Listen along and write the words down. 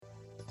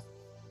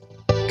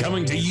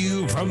Coming to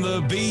you from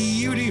the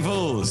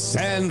beautiful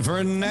San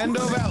Fernando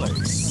Valley,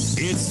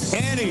 it's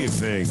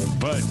Anything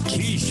But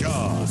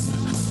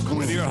Keyshawn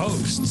with your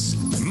hosts,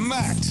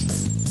 Matt,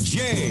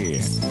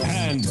 Jay,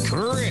 and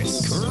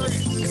Chris.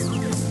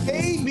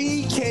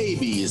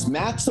 ABKBs.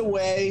 Matt's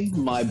away.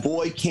 My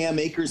boy Cam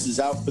Akers is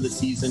out for the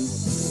season.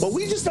 But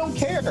we just don't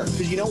care.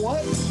 Because you know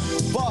what?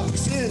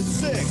 Bucks in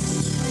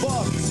six.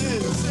 Bucks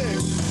in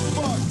six.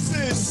 Bucks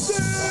in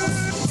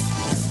six.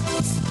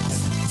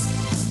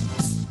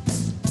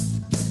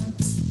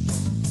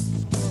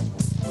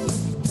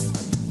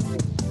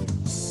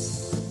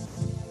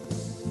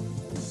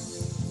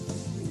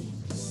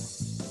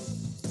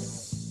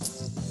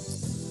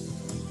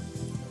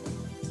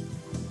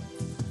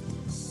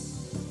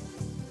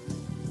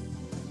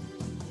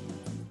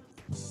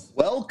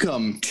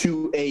 Welcome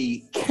to a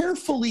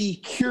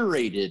carefully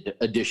curated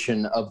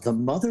edition of the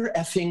mother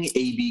effing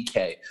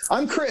ABK.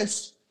 I'm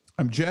Chris.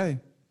 I'm Jay.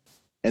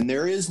 And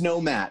there is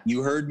no Matt.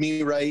 You heard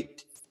me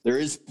right. There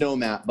is no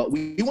Matt. But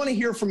we want to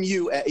hear from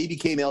you at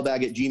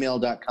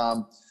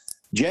abkmailbag@gmail.com.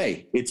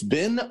 Jay, it's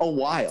been a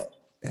while.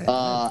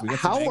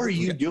 How are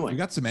you doing? We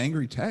got some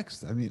angry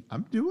texts. I mean,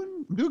 I'm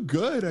doing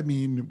good. I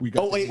mean, we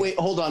got. Oh, wait.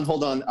 Hold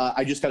on.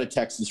 I just got a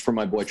text. It's from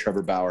my boy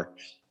Trevor Bauer.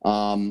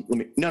 No.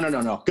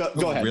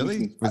 Go ahead.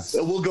 Really?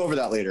 We'll go over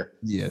that later.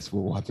 Yes,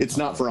 we'll watch. It's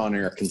not for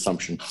on-air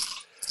consumption.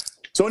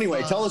 So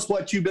anyway, tell us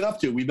what you've been up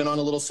to. We've been on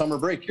a little summer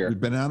break here. We've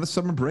been on a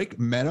summer break.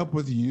 Met up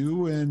with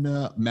you and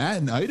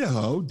Matt in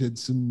Idaho. Did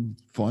some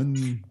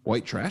fun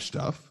white trash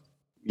stuff.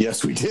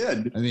 Yes, we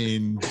did. I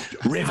mean,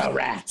 river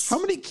rats. How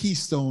many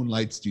Keystone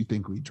Lights do you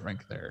think we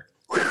drank there?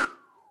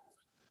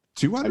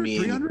 200,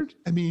 300?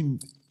 I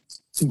mean,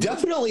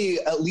 definitely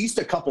at least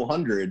a couple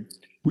hundred.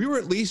 We were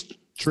at least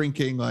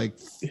drinking like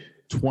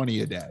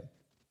 20 a day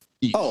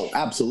each. Oh,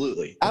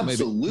 absolutely.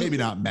 Maybe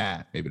not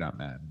Matt.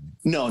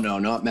 No,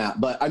 not Matt.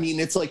 But I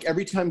mean, it's like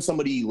every time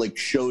somebody like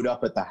showed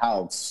up at the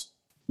house,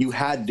 you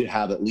had to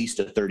have at least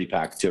a 30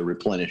 pack to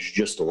replenish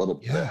just a little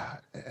bit. Yeah.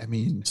 I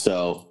mean,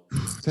 so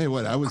tell you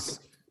what, I was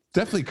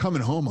definitely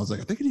coming home. I was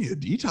like, I think I need a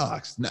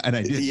detox. And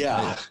I did.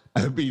 Yeah.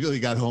 I immediately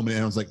got home and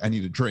I was like, I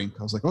need a drink.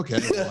 I was like, okay,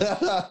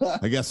 well,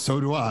 I guess so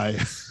do I.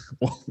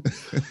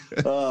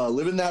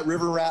 Living that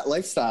river rat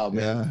lifestyle,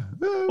 man.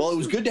 Yeah. Well, it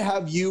was good to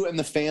have you and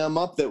the fam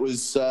up. That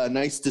was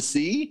nice to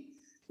see.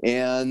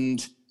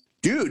 And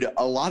dude,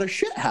 a lot of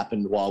shit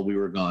happened while we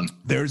were gone.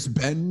 There's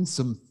been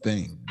some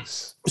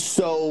things.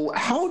 So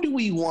how do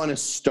we want to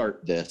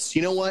start this?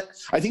 You know what?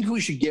 I think we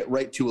should get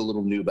right to a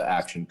little Nuba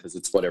action because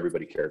it's what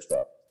everybody cares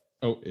about.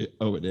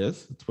 It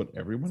is? It's what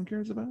everyone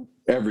cares about?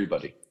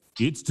 Everybody.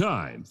 It's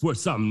time for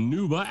some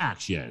Nuba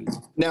action.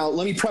 Now,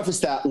 let me preface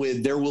that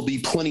with there will be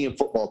plenty of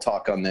football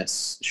talk on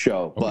this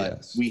show,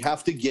 but we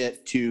have to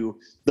get to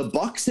the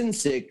Bucks in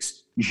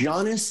 6.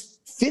 Giannis,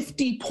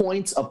 50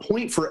 points, a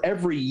point for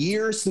every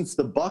year since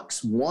the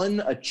Bucks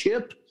won a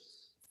chip.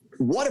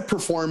 What a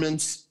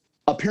performance.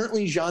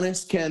 Apparently,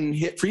 Giannis can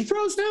hit free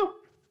throws now.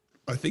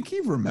 I think he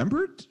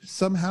remembered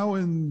somehow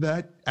in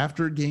that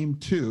after game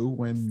 2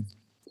 when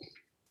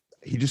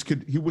he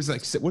was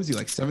like, what is he,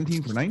 like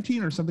 17 for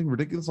 19 or something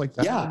ridiculous like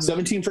that? Yeah,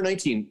 17 for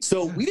 19.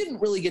 So we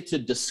didn't really get to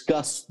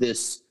discuss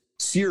this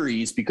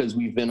series because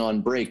we've been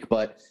on break,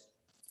 but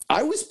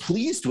I was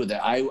pleased with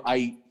it.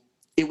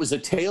 It was a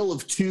tale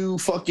of two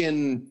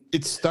fucking...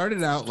 It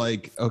started out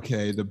like,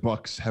 okay, the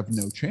Bucks have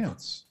no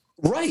chance.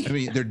 Right. I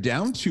mean, they're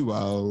down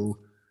 2-0,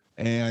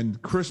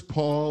 and Chris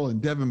Paul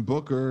and Devin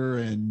Booker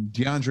and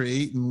DeAndre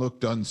Ayton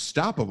looked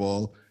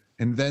unstoppable,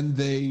 and then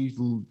they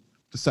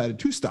decided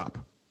to stop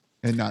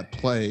and not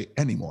play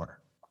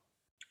anymore.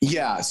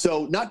 Yeah,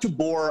 so not to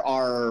bore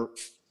our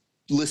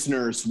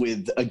listeners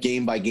with a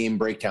game-by-game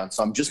breakdown,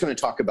 so I'm just going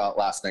to talk about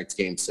last night's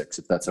Game 6,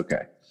 if that's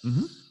okay.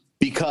 Mm-hmm.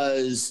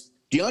 Because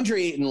DeAndre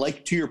Ayton,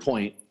 like to your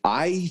point,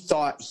 I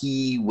thought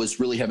he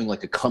was really having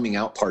like a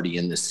coming-out party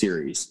in this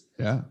series.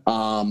 Yeah.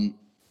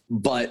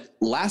 But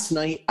last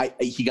night,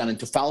 he got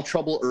into foul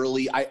trouble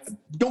early.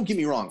 Don't get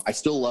me wrong, I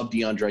still love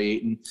DeAndre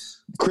Ayton.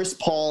 Chris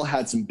Paul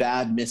had some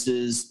bad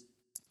misses,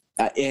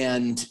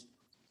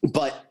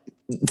 but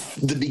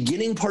the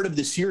beginning part of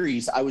the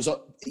series, I was,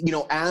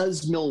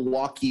 as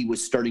Milwaukee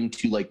was starting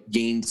to like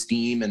gain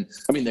steam, and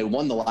I mean, they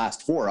won the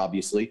last 4,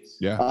 obviously.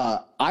 Yeah.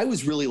 I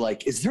was really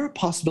like, is there a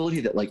possibility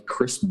that like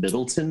Chris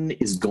Middleton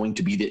is going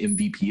to be the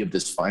MVP of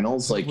this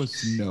finals? Like, there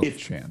was no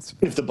chance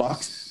if the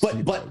Bucks,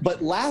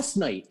 but last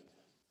night,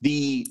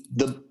 the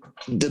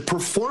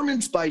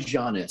performance by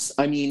Giannis,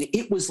 I mean,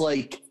 it was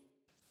like,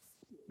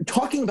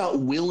 talking about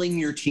willing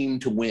your team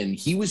to win,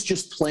 he was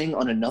just playing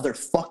on another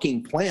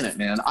fucking planet,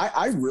 man.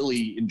 I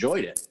really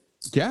enjoyed it.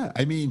 Yeah,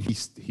 I mean,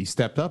 he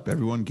stepped up.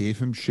 Everyone gave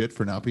him shit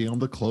for not being able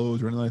to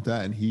close or anything like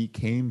that, and he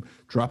came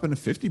dropping a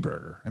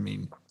 50-burger. I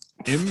mean,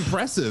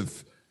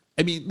 impressive.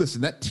 I mean, listen,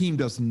 that team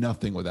does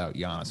nothing without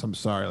Giannis. I'm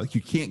sorry. Like,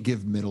 you can't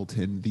give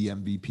Middleton the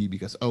MVP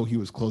because, he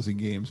was closing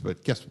games.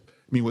 But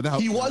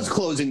without... He was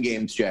closing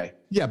games, Jay.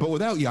 Yeah, but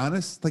without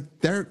Giannis, like,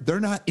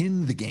 they're not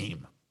in the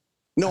game.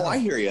 No, I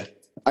hear you.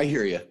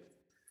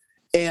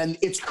 And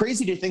it's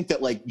crazy to think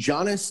that like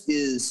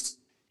Giannis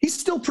he's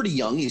still pretty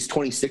young. He's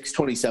 26,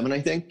 27, I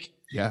think.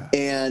 Yeah.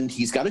 And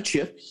he's got a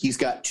chip. He's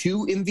got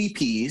 2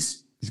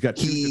 MVPs. He's got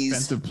 2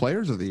 defensive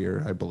players of the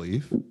year, I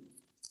believe.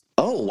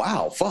 Oh,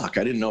 wow. Fuck.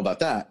 I didn't know about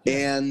that.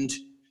 And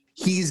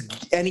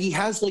he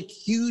has like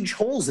huge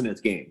holes in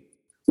his game.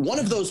 One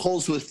of those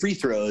holes with free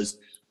throws,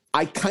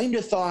 I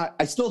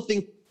still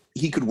think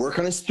he could work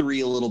on his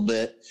 3 a little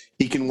bit.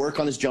 He can work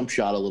on his jump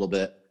shot a little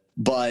bit.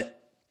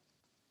 But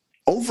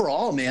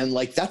overall, man,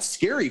 like that's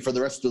scary for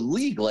the rest of the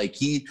league. Like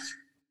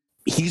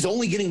he's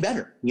only getting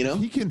better, you know?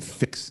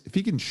 If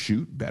he can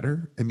shoot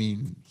better, I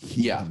mean,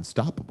 he's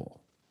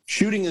unstoppable.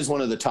 Shooting is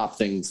one of the top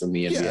things in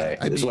the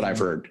NBA, is what I've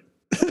heard.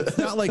 It's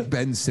not like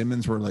Ben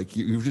Simmons where like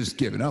you've just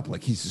given up,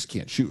 like he just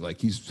can't shoot. Like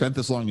he's spent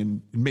this long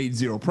and made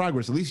 0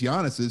 progress. At least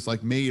Giannis has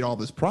like made all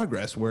this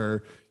progress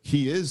where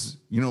he is,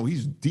 you know,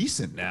 he's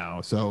decent now.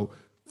 So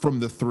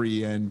from the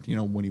 3 and, you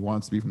know, when he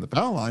wants to be from the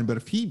foul line, but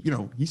if he, you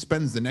know, he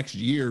spends the next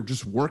year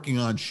just working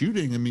on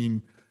shooting, I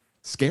mean,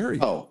 scary.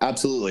 Oh,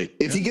 absolutely.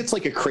 If he gets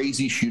like a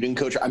crazy shooting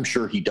coach, I'm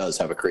sure he does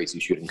have a crazy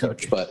shooting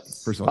coach, but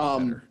first of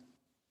all,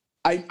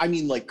 I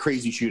mean, like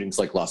crazy shootings,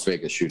 like Las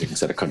Vegas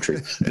shootings at a country.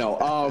 No,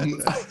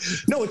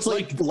 no, it's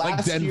like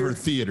last Denver year.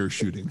 theater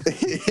shooting.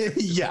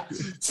 Yeah.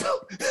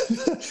 So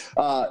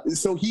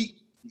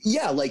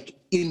like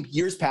in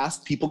years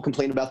past, people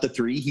complain about the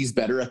 3. He's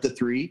better at the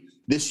 3.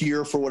 This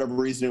year, for whatever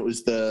reason, it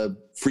was the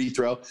free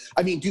throw.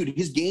 I mean, dude,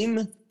 his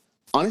game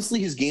kind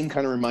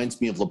of reminds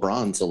me of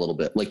LeBron's a little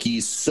bit. Like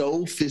he's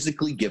so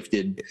physically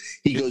gifted.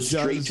 He goes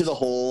straight to the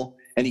hole.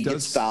 And he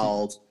gets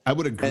fouled. I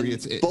would agree.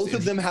 Both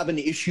of them have an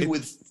issue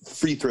with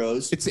free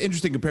throws. It's an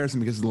interesting comparison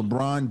because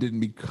LeBron didn't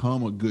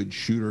become a good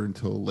shooter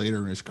until later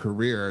in his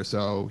career.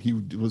 So he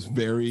was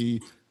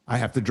I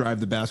have to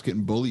drive the basket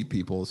and bully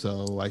people.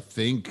 So I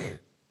think,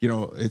 you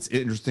know, it's an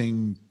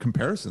interesting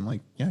comparison. Like,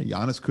 yeah,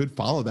 Giannis could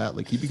follow that.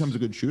 Like he becomes a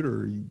good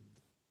shooter.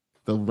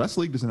 The rest of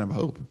the league doesn't have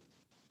hope.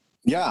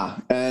 Yeah.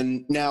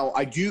 And now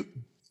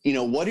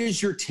what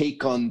is your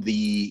take on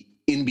the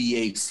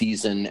NBA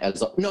season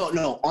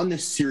on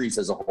this series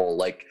as a whole?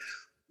 Like,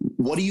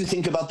 what do you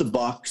think about the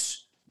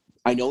Bucks?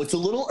 I know it's a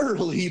little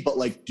early, but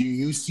like, do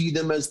you see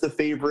them as the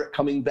favorite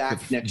coming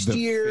back next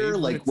year?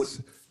 Like, what?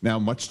 Now,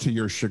 much to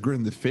your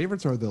chagrin, the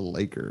favorites are the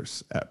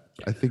Lakers.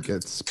 I think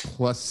it's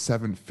plus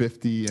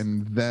 750,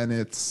 and then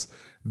it's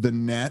the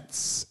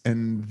Nets,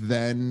 and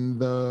then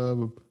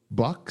the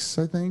Bucks,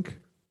 I think.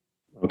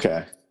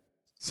 Okay.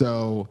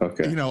 So,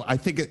 you know, I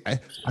think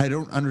I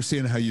don't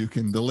understand how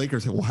the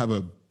Lakers will have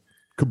a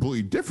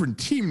completely different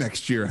team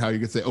next year. How you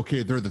could say,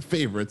 okay, they're the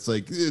favorites.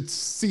 Like it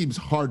seems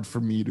hard for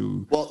me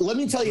to. Well, let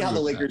me tell you how the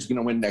Lakers are going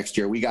to win next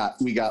year. We got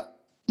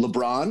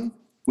LeBron,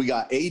 we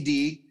got AD,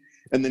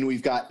 and then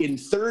we've got the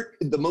third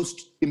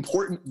most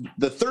important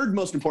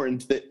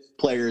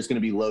player is going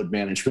to be load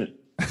management.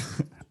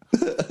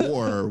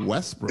 Or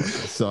Westbrook. I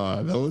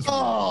saw those.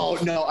 Oh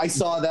no, I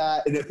saw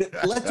that.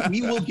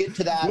 We will get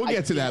to that. We'll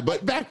get to that.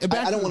 But back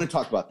I don't want to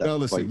talk about that. No,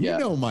 listen. You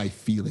know my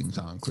feelings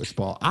on Chris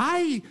Paul.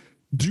 I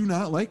do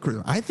not like Chris.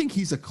 I think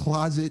he's a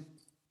closet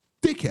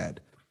dickhead.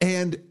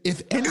 And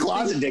if anything,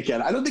 closet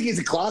dickhead, I don't think he's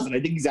a closet.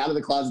 I think he's out of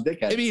the closet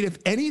dickhead. I mean, if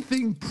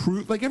anything,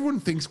 like everyone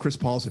thinks Chris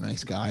Paul's a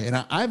nice guy, and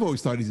I've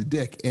always thought he's a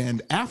dick.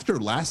 And after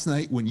last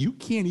night, when you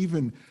can't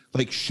even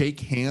like shake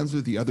hands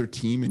with the other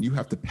team, and you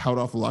have to pout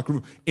off the locker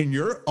room, and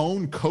your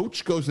own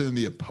coach goes in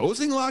the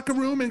opposing locker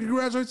room and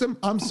congratulates him,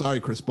 I'm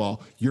sorry, Chris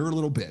Paul, you're a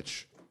little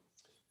bitch.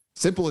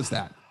 Simple as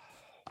that.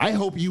 I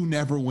hope you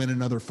never win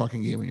another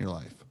fucking game in your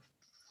life.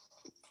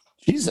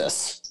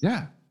 Jesus.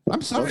 Yeah.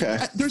 I'm sorry. Okay.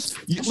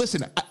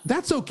 Listen,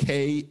 that's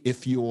okay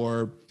if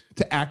you're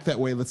to act that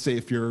way. Let's say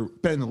if you're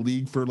been in the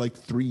league for like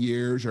 3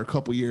 years or a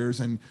couple years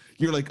and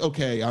you're like,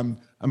 okay, I'm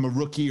a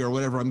rookie or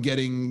whatever. I'm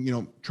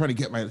getting, trying to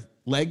get my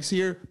legs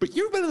here. But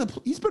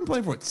he's been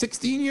playing for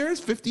 16 years,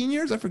 15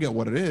 years. I forget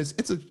what it is.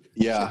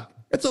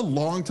 It's a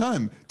long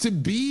time to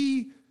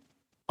be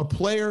a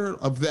player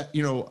of that,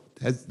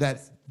 has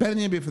that been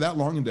in the NBA for that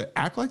long and to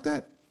act like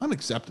that.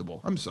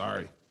 Unacceptable. I'm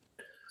sorry.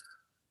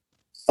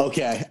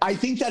 Okay, I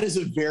think that is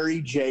a very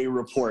Jay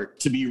report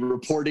to be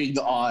reporting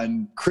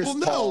on Chris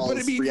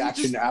Paul's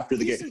reaction after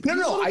the game.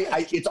 No,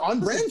 it's on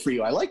brand for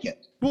you. I like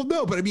it. Well,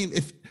 no, but I mean,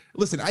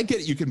 I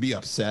get it. You can be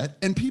upset,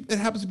 and it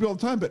happens to be all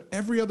the time. But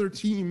every other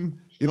team,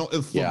 if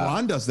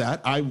LeBron does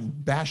that, I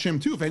bash him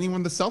too. If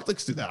anyone, the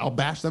Celtics do that, I'll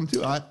bash them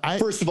too.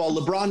 First of all,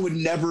 LeBron would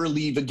never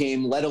leave a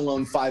game, let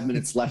alone 5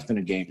 minutes left in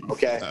a game.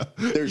 Okay,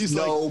 there's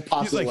no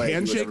possible way. He's like,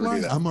 handshake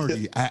line. I'm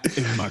already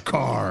in my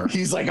car.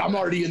 He's like, I'm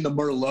already in the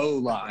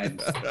Merlot line.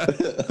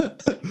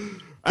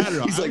 I don't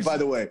know. He's like, by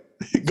the way,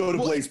 go to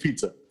Blaze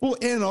Pizza. Well,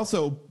 and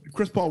also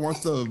Chris Paul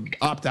wants to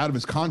opt out of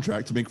his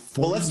contract to make.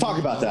 Well, let's talk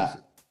about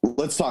that.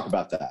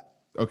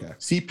 Okay.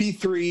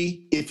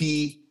 CP3, if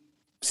he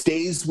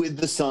stays with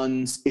the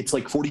Suns, it's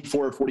like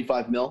 44 or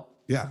 45 mil.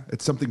 Yeah,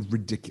 it's something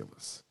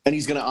ridiculous. And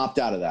he's going to opt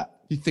out of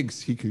that. He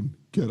thinks he can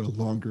get a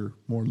longer,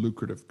 more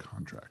lucrative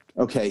contract.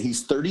 Okay,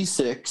 he's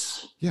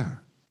 36. Yeah.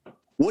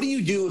 What do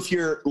you do if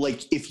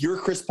you're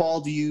Chris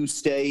Paul? Do you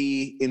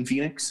stay in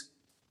Phoenix?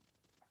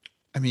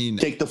 I mean,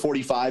 take the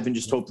 45 and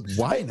just hope.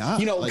 Why not?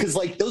 Because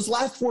like those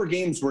last 4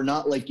 games were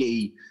not like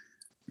a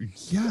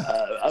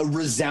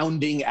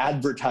resounding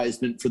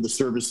advertisement for the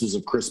services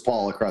of Chris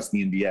Paul across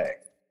the NBA.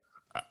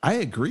 I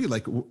agree.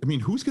 Like, I mean,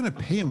 who's going to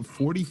pay him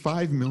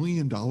 $45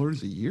 million a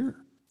year?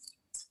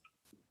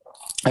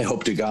 I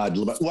hope to God.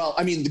 Well,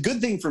 I mean, the good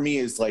thing for me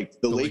is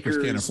like the Lakers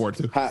can't afford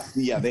to.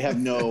 They have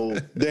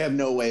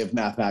no way of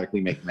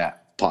mathematically making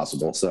that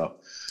possible. So,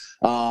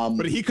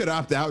 but he could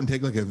opt out and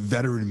take like a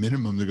veteran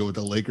minimum to go with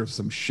the Lakers,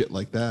 some shit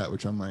like that.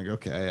 Which I'm like,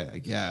 okay, I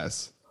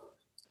guess.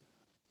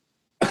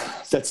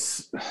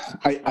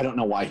 I don't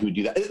know why he would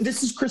do that.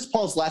 This is Chris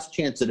Paul's last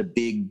chance at a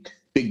big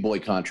boy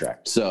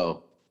contract.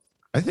 So,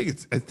 I think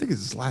it's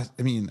his last.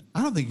 I mean,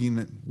 I don't think he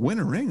can win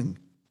a ring.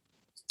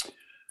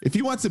 If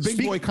he wants a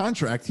big boy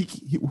contract,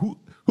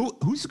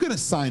 who's going to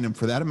sign him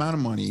for that amount of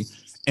money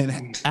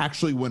and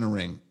actually win a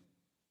ring?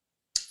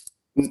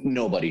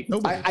 Nobody.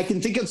 I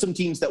can think of some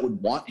teams that would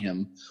want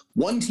him.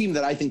 One team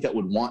that I think that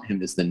would want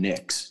him is the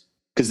Knicks,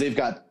 because they've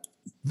got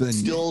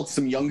still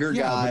some younger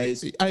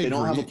guys. They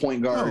don't have a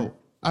point guard. No,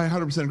 I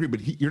 100% agree,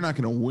 but you're not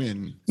going to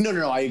win.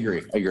 No, I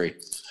agree.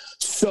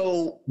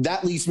 So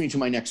that leads me to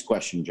my next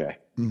question, Jay.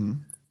 Mm-hmm.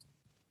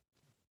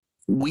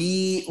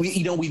 We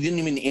didn't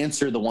even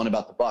answer the one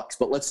about the Bucks,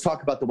 but let's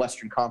talk about the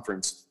Western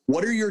Conference.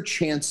 What are your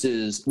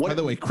chances? By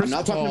the way, Chris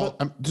Paul,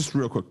 just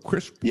real quick,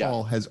 Chris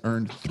Paul has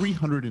earned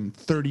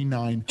 $339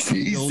 million.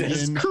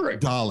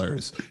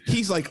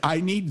 He's like,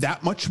 I need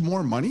that much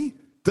more money?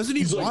 Doesn't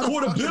he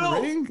want a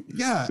fucking ring?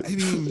 Yeah, I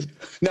mean.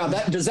 Now,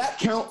 does that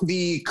count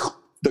the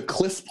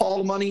Cliff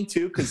Paul money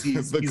too? Because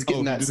he's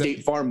getting that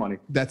State Farm money.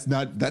 That's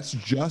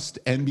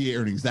just NBA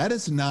earnings. That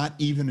is not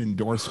even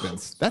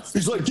endorsements.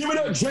 He's like, give me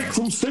that Jake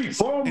from State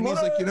Farm and money.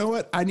 He's like, you know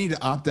what? I need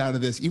to opt out of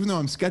this, even though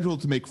I'm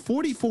scheduled to make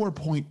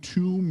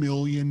 $44.2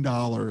 million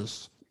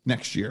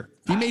next year.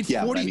 He made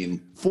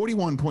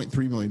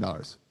 $41.3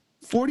 million.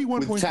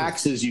 41 with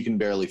taxes, you can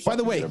barely. By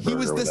the way, he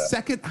was the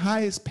second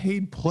highest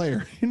paid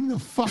player in the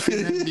fucking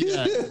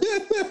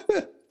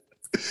NBA.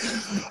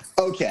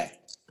 Okay.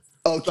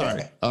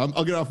 Sorry.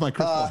 I'll get off my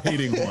Chris Paul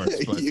hating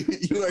horse.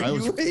 But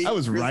I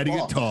was riding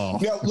it tall.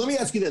 Now, let me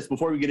ask you this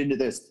before we get into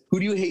this: who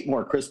do you hate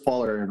more, Chris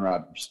Paul or Aaron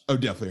Rodgers? Oh,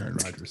 definitely Aaron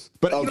Rodgers.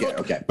 But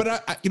okay.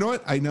 But you know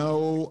what? I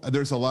know I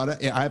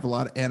have a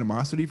lot of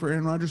animosity for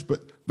Aaron Rodgers,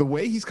 but the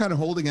way he's kind of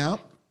holding out,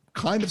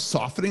 kind of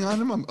softening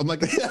on him, I'm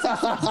like,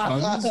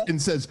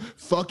 and says,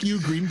 "Fuck you,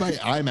 Green Bay,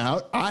 I'm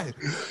out." I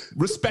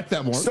respect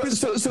that more.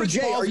 So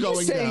Jay,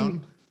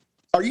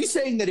 are you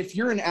saying that if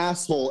you're an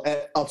asshole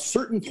at a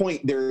certain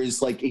point, there is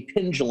like a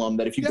pendulum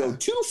that if you go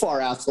too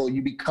far asshole,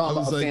 you become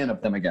a fan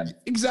of them again?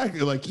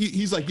 Exactly. Like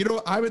he's like,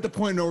 I'm at the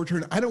point of no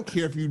return. I don't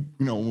care if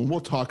we'll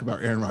talk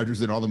about Aaron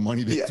Rodgers and all the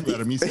money they threw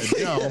at him. He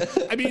said, no.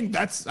 I mean,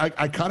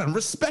 I kind of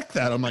respect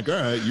that. I'm like, all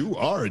right, you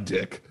are a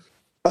dick.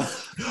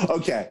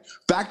 Okay.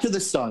 Back to the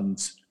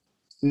Suns.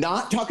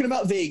 Not talking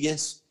about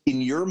Vegas. In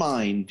your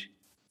mind,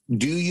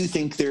 do you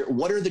think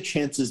what are the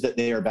chances that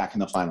they are back in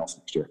the finals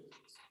next year?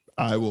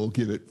 I will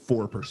give it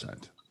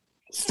 4%.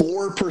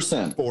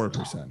 4%?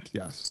 4%,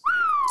 yes.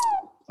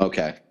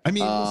 Okay. I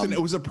mean, listen, it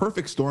was a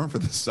perfect storm for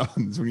the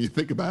Suns when you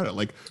think about it.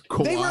 Like,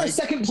 Kawhi, they were a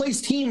second-place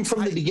team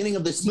from the beginning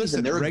of the season.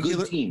 Listen, they're a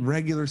good team.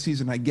 Regular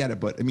season, I get it.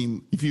 But, I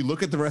mean, if you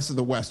look at the rest of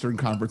the Western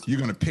Conference, you're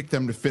going to pick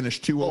them to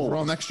finish 2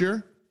 overall next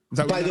year?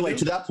 By the way,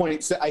 to that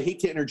point, I hate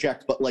to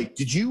interject, but like,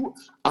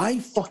 I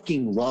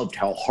fucking loved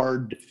how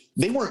hard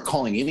they weren't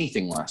calling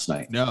anything last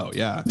night. No,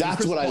 yeah.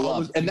 That's what I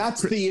loved. And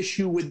that's the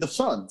issue with the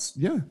Suns.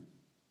 Yeah,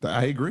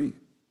 I agree.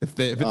 If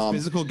it's a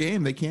physical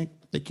game, they can't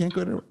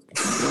go to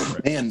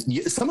it. Man,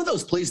 some of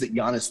those plays that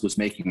Giannis was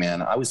making,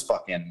 man, I was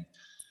fucking,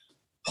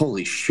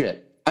 holy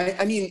shit.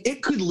 I mean,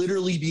 it could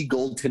literally be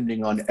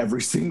goaltending on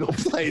every single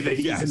play that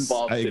he's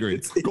involved in. I agree.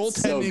 It's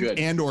goaltending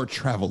and or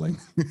traveling.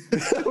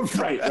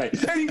 Right.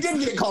 And he did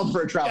get called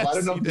for a travel. I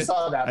don't know if you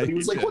saw that, but he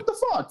was like, what the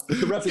fuck?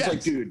 The ref is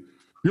like, dude.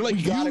 You're like,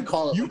 you gotta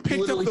call it. You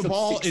picked up the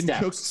ball and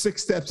took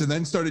 6 steps and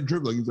then started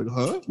dribbling. He's like,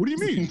 huh? What do you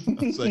mean?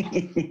 I was like,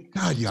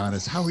 God,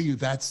 Giannis, how are you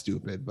that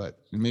stupid? But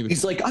maybe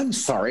he's like, I'm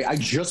sorry. I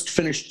just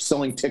finished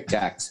selling Tic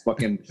Tacs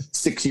fucking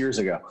 6 years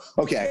ago.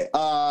 Okay.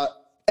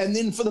 And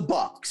then for the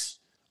Bucks.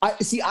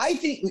 I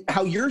think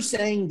how you're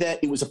saying that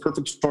it was a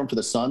perfect storm for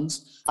the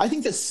Suns. I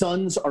think the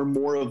Suns are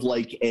more of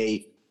like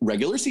a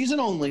regular season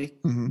only.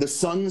 Mm-hmm. The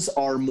Suns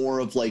are more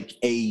of like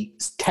a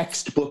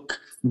textbook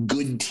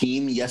good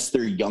team. Yes,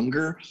 they're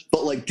younger,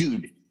 but like,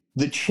 dude,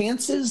 the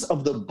chances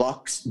of the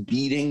Bucks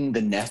beating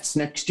the Nets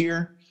next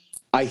year,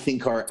 I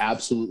think, are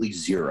absolutely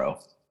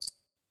zero.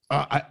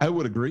 I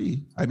would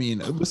agree. I mean,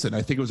 listen,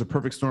 I think it was a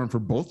perfect storm for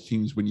both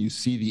teams when you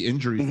see the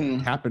injuries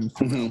that happen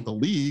throughout the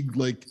league.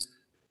 Like,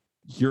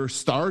 your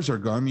stars are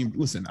gone. I mean,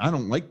 listen, I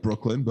don't like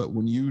Brooklyn, but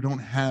when you don't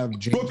have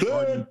James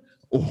Harden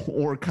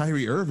or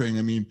Kyrie Irving,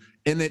 I mean,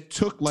 and it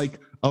took like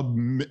a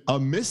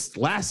missed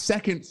last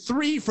second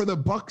 3 for the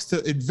Bucks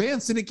to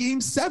advance in a game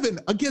 7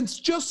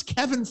 against just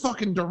Kevin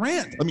fucking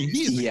Durant. I mean,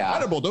 he is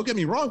incredible. Don't get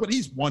me wrong, but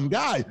he's one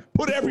guy.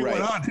 Put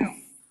everyone on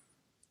him.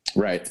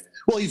 Right.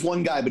 Well, he's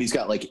one guy, but he's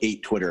got like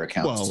 8 Twitter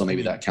accounts, so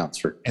maybe that counts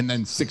for. And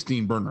then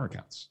 16 burner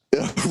accounts.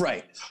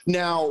 Right.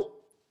 Now,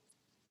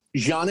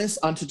 Giannis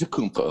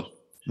Antetokounmpo,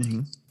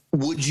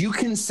 would you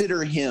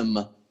consider him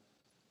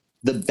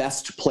the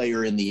best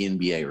player in the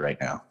NBA right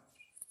now?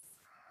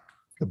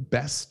 The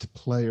best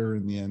player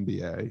in the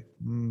NBA?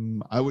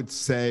 I would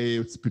say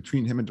it's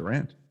between him and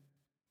Durant.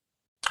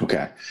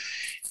 Okay.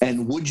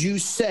 And would you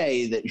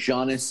say that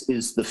Giannis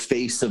is the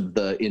face of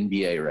the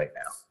NBA right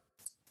now?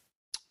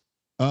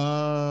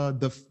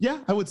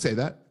 I would say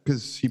that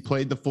because he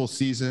played the full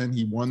season.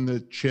 He won the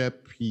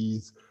chip.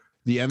 He's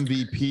the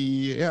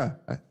MVP. Yeah,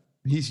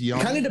 he's young.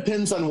 It kind of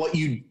depends on what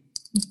you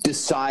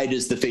decide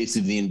is the face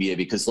of the NBA,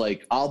 because,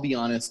 like, I'll be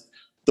honest,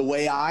 the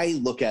way I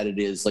look at it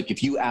is, like,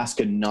 if you ask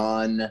a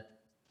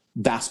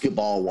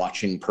non-basketball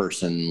watching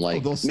person,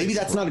 like, maybe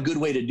that's not a good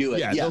way to do it.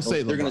 Yeah, they're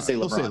going to say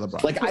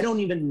LeBron. Like, I don't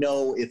even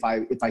know if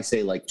I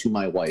say, like, to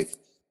my wife,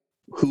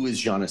 who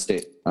is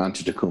Giannis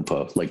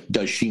Antetokounmpo? Like,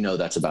 does she know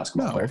that's a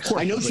basketball player?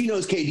 I know she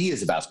knows KD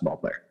is a basketball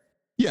player.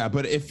 Yeah,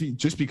 but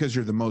just because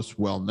you're the most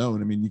well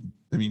known, I mean,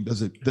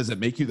 does it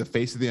make you the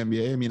face of the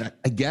NBA? I mean,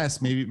 I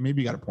guess maybe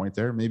you got a point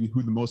there. Maybe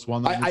who the most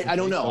well known. I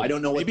don't know. I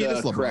don't know what maybe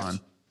it's LeBron, correct.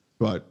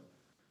 But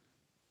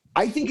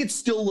I think it's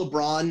still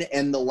LeBron.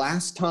 And the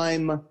last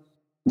time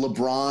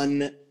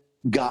LeBron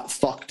got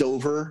fucked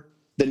over,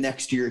 the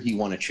next year he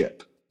won a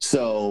chip.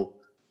 So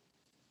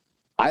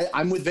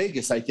I'm with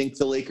Vegas. I think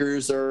the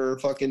Lakers are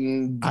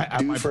fucking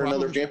due for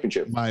another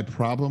championship. My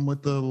problem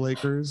with the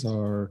Lakers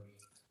are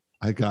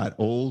I got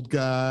old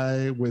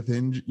guy with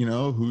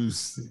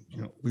who's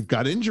we've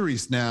got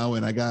injuries now,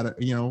 and I got a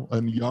young.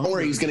 Or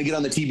he's going to get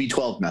on the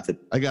TB12 method.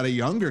 I got a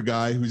younger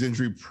guy who's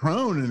injury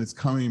prone and it's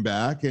coming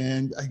back,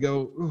 and I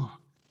go, ugh.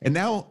 And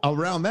now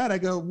around that I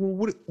go,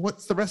 well,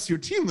 what's the rest of your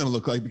team going to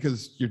look like?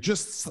 Because you're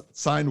just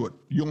signed.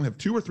 You only have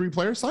 2 or 3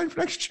 players signed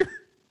for next year.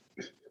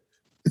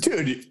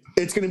 Dude,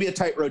 it's going to be a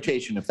tight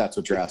rotation if that's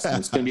what you're asking.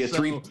 It's going to be a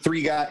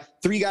three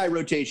guy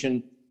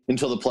rotation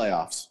until the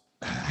playoffs.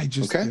 I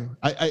just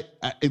I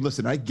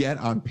listen. I get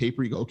on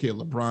paper you go, okay,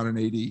 LeBron and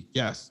AD,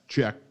 yes,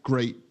 check,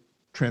 great,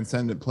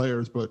 transcendent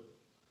players, but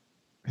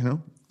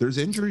there's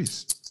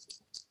injuries.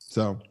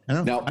 So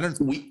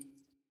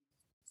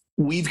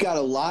we've got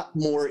a lot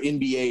more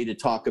NBA to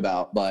talk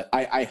about, but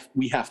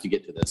we have to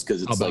get to this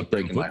because it's like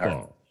breaking my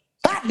heart.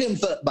 Hot damn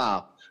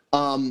football.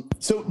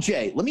 So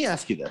Jay, let me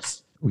ask you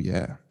this. Oh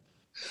yeah.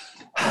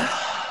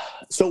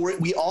 So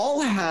we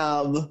all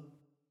have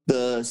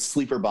the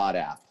SleeperBot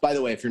app. By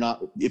the way, if you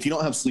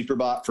don't have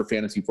SleeperBot for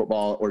fantasy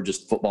football or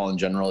just football in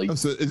general, you're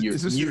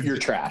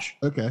trash.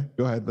 Okay,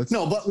 go ahead.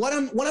 No, but what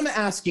I'm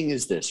asking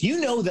is this. You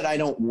know that I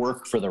don't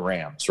work for the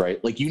Rams,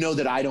 right? Like, you know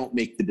that I don't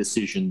make the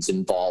decisions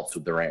involved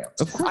with the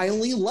Rams. Of course. I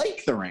only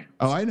like the Rams.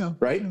 Oh, I know.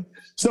 Right? I know.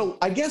 So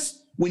I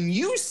guess when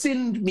you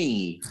send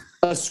me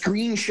a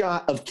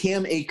screenshot of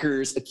Cam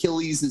Akers'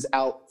 Achilles is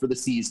out for the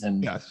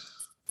season, yes.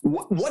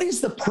 What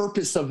is the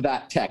purpose of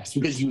that text?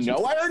 Because I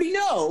already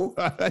know.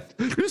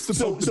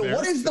 So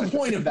what is the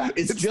point of that?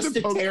 It's just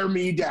to tear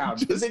me down.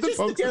 Is it just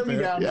to tear me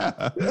down? Yeah.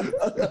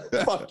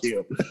 Fuck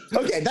you.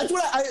 Okay, that's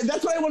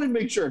what I wanted to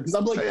make sure, because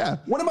I'm like,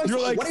 what am I? You're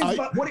like,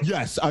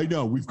 yes, I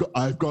know. We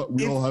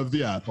all have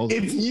the app.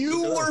 If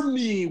you were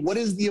me, what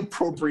is the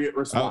appropriate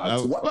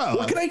response?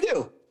 What can I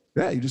do?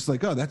 Yeah, you're just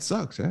like, oh, that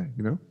sucks. Yeah,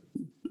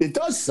 It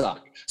does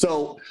suck.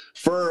 So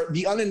for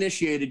the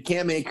uninitiated,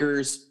 Cam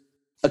Akers,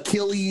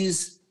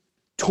 Achilles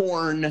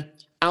torn,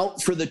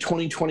 out for the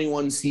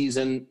 2021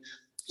 season.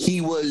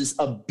 He was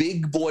a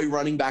big boy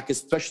running back,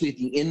 especially at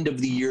the end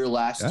of the year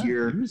last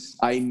year.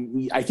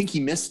 I think he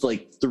missed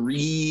like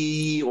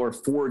 3 or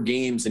 4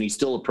 games, and he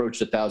still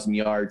approached 1,000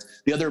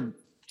 yards. The other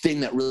thing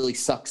that really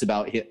sucks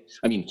about him,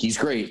 I mean, he's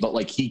great, but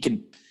like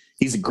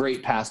he's a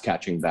great pass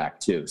catching back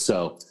too.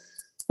 So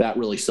that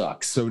really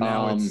sucks. So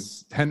now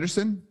it's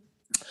Henderson.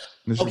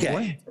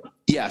 Okay.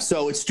 Yeah.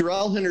 So it's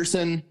Darrell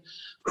Henderson,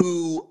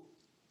 who,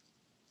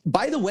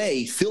 by the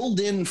way, filled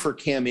in for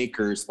Cam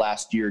Akers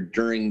last year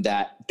during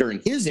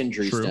his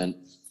injury stint.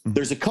 Mm-hmm.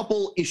 There's a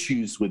couple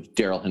issues with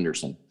Darrell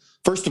Henderson.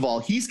 First of all,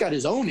 he's got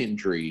his own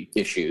injury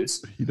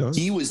issues. He does.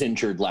 He was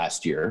injured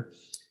last year.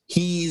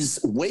 He's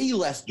way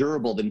less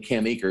durable than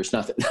Cam Akers.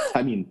 Not that,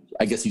 I mean,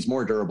 I guess he's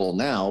more durable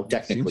now,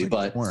 technically,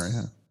 but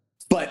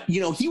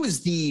he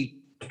was the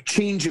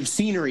change of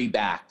scenery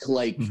back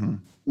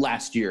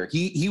last year.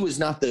 He was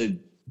not the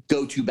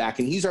go-to back,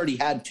 and he's already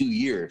had 2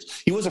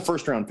 years. He was a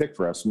first-round pick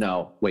for us.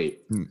 No,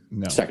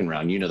 second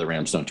round. You know the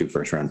Rams don't do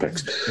first-round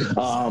picks.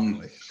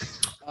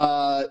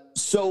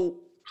 So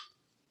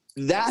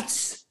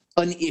that's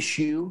an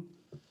issue.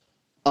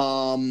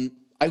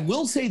 I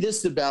will say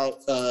this about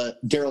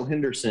Darrell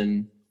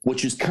Henderson,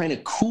 which is kind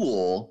of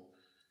cool.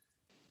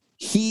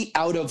 He,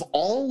 out of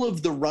all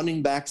of the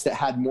running backs that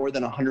had more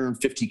than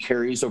 150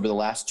 carries over the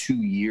last 2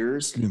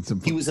 years,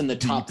 he was in the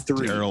top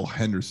 3. Darrell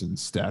Henderson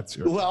stats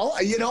here. Well,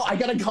 I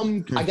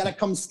gotta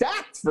come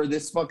stacked for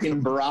this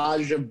fucking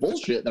barrage of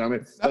bullshit that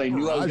I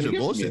knew I was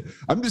going to get.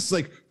 I'm just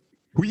like,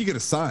 who are you going to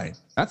sign?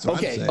 That's what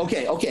I'm saying.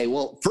 Okay.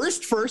 Well,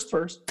 first.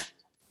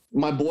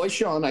 my boy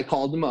Sean, I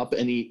called him up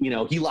and he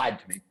lied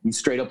to me. He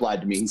straight up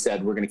lied to me. He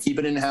said, we're going to keep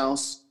it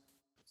in-house.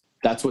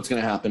 That's what's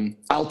going to happen.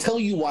 I'll tell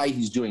you why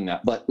he's doing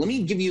that, but let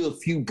me give you a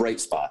few bright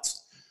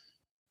spots.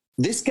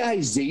 This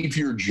guy,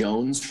 Xavier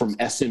Jones from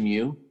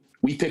SMU,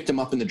 we picked him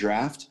up in the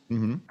draft.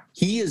 Mm-hmm.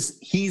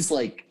 He's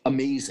like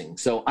amazing.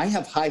 So I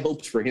have high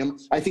hopes for him.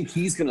 I think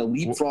he's going to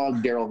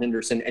leapfrog Darrell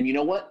Henderson. And you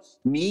know what?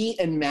 Me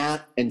and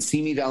Matt and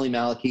Simi Valley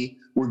Maliki,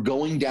 we're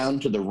going down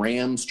to the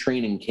Rams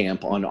training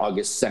camp on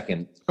August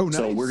 2nd. Oh, nice.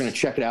 So we're going to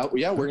check it out.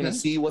 Yeah, we're going to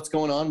see what's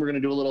going on. We're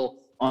going to do a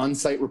little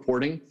on-site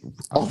reporting.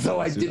 Although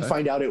I did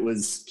find out it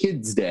was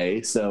Kids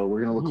Day, so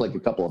we're going to look like a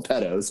couple of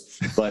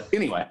pedos. But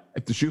anyway.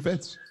 If the shoe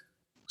fits.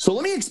 So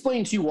let me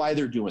explain to you why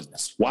they're doing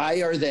this.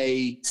 Why are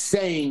they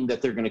saying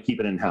that they're going to keep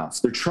it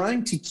in-house? They're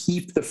trying to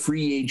keep the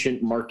free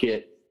agent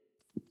market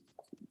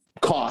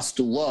cost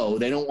low.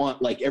 They don't want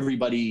like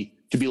everybody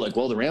to be like,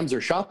 well, the Rams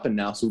are shopping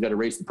now, so we've got to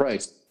raise the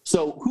price.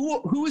 So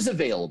who is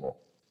available?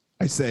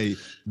 I say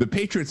the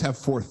Patriots have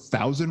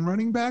 4,000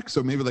 running backs,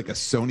 so maybe like a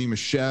Sony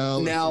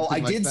Michel. Now, I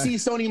did see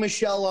Sony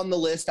Michel on the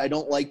list. I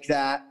don't like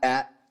that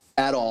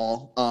at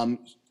all.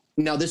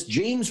 Now, this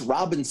James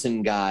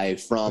Robinson guy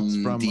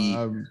from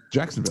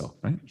Jacksonville,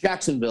 right?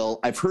 Jacksonville.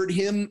 I've heard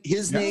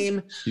his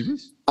name.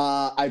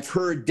 I've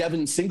heard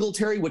Devin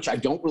Singletary, which I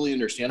don't really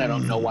understand. I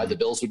don't know why the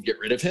Bills would get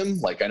rid of him.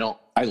 Like,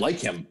 I like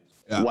him.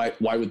 Yeah.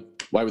 Why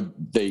would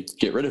they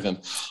get rid of him?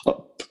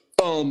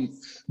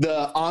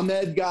 The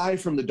Ahmed guy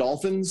from the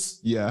Dolphins.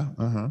 Yeah.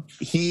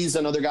 He's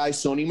another guy.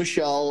 Sony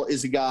Michel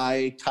is a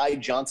guy. Ty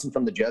Johnson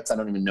from the Jets. I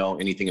don't even know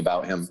anything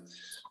about him.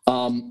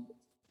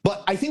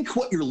 But I think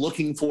what you're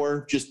looking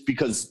for, just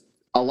because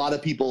a lot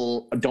of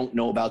people don't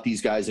know about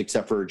these guys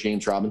except for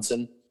James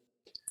Robinson,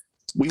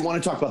 we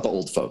want to talk about the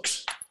old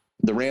folks,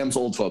 the Rams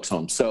old folks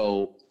home.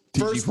 So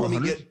first, let me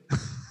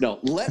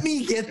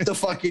get the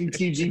fucking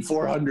TG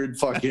 400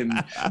 fucking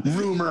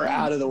rumor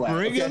out of the way.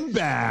 Bring him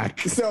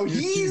back. So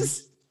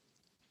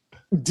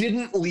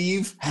didn't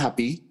leave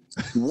happy.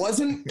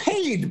 Wasn't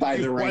paid by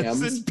the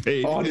Rams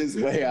on his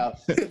way out.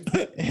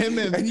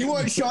 And you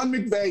want Sean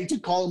McVay to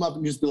call him up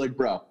and just be like,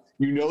 bro,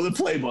 you know the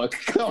playbook.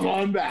 Come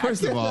on back.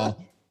 First of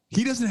all,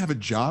 he doesn't have a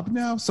job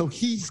now, so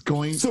he's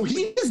going. So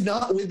he is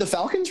not with the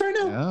Falcons right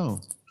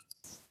now?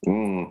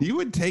 No. You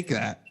would take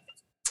that.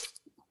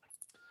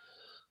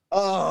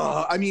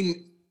 I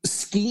mean,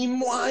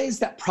 scheme-wise,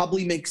 that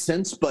probably makes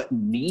sense, but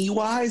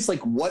knee-wise,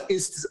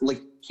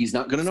 he's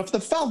not good enough for the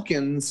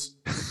Falcons.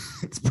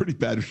 It's pretty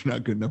bad if you're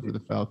not good enough for the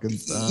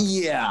Falcons.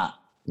 Yeah.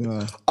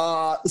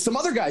 Some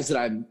other guys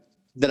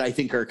that I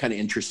think are kind of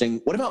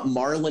interesting. What about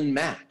Marlon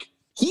Mack?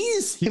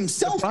 He's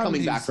himself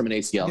coming back from an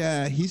ACL.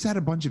 Yeah, he's had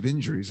a bunch of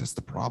injuries. That's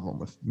the problem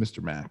with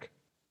Mr. Mack.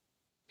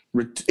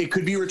 It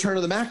could be return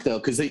of the Mac, though,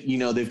 because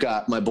they've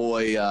got my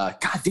boy.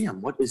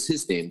 Goddamn, what is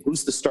his name?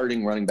 Who's the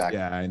starting running back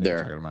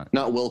there?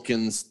 Not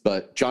Wilkins,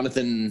 but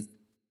Jonathan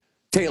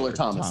Taylor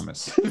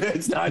Thomas.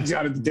 It's not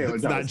Jonathan Taylor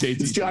Thomas.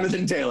 It's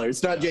Jonathan Taylor.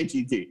 It's not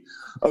JTT.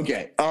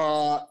 Okay.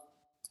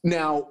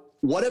 Now,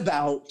 what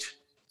about?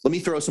 Let me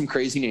throw some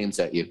crazy names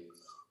at you.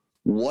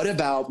 What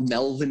about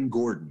Melvin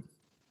Gordon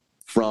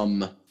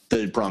from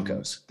the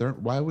Broncos?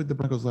 Why would the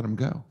Broncos let him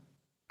go?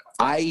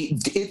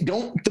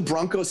 Don't the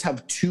Broncos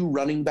have two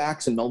running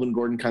backs and Melvin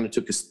Gordon kind of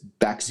took a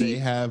backseat? They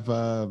have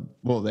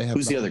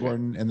who's the other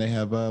Gordon guy? And they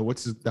have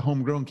the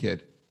homegrown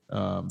kid?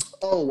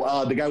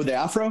 The guy with the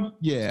afro?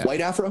 Yeah.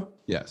 White afro?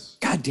 Yes.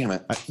 God damn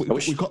it.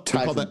 We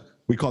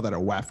call that a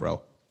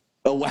waffro.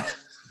 Oh wow.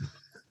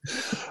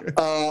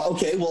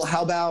 Okay, well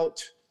how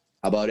about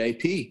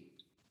AP?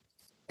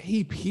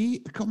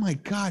 AP? Oh my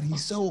God,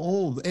 he's so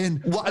old. And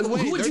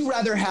who would you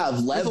rather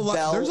have, Lev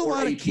Bell? There's a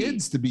lot AP? of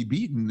kids to be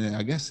beaten,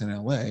 I guess, in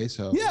LA.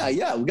 So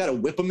yeah, we got to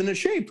whip them into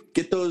shape.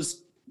 Get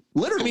those.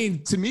 Literally, I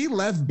mean, to me,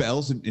 Lev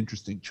Bell's an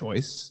interesting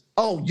choice.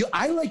 Oh,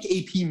 I like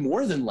AP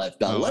more than Lev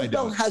Bell. Lev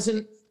Bell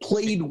hasn't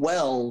played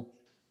well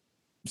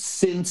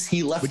since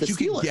he left the Steelers.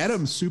 But you can get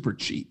him super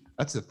cheap.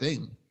 That's the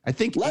thing. I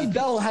think Lev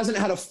Bell hasn't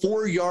had a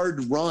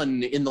 4-yard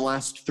run in the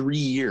last 3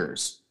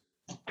 years.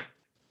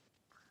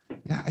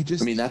 Yeah,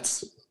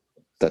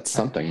 that's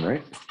something,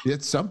 right?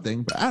 It's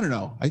something, but I don't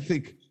know. I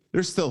think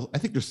there's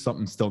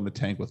something still in the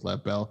tank with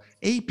Lev Bell.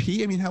 AP,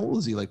 I mean, how old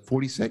is he? Like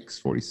 46,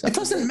 47? It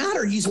doesn't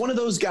matter. He's one of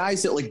those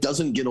guys that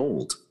doesn't get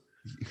old.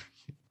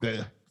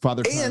 The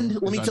father.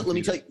 And let me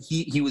tell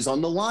you, he was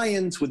on the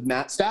Lions with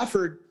Matt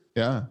Stafford.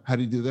 Yeah. How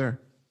did he do there?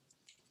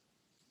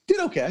 Did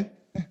okay.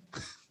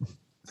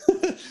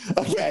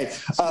 Okay.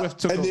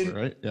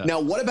 Right? Yeah. Now,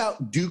 what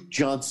about Duke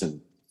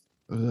Johnson?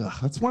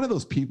 That's one of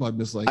those people I'm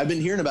just like. I've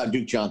been hearing about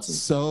Duke Johnson.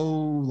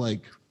 So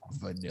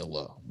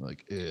vanilla,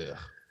 ugh.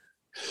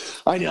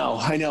 I know.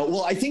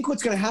 Well, I think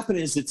what's going to happen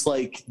is it's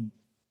like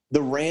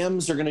the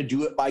Rams are going to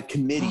do it by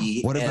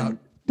committee. What about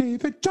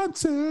David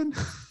Johnson?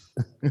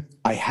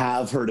 I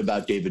have heard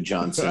about David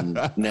Johnson.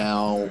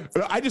 Now,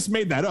 I just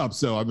made that up,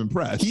 so I'm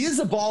impressed. He is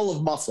a ball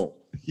of muscle.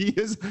 He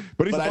is,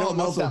 but I don't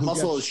know if that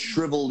muscle is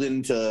shriveled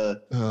into.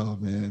 Oh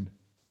man,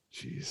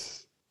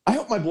 jeez. I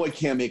hope my boy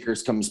Cam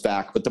Akers comes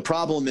back, but the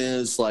problem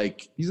is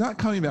he's not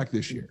coming back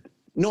this year.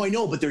 No, I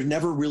know, but there's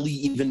never really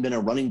even been a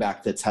running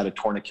back that's had a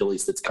torn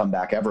Achilles that's come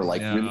back ever.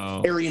 Like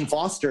Arian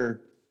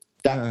Foster,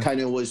 that kind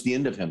of was the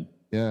end of him.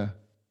 Yeah.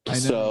 I know.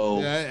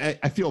 So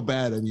I feel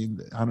bad. I mean,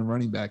 on a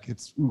running back,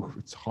 it's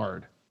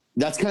hard.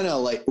 That's kind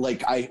of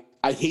like I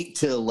hate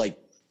to like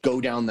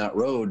go down that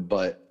road,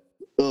 but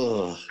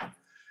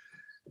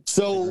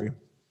So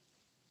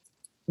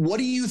what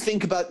do you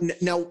think about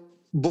now?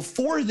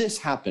 Before this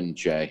happened,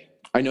 Jay,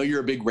 I know you're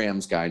a big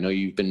Rams guy. I know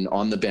you've been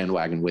on the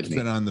bandwagon with me.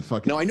 Been on the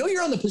fucking. No, I know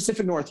you're on the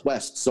Pacific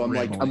Northwest, so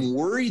I'm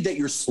worried that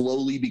you're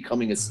slowly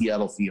becoming a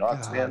Seattle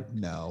Seahawks fan.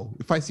 No,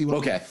 if I see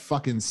one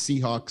fucking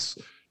Seahawks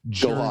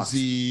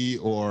jersey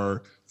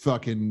or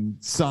fucking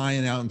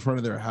sign out in front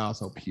of their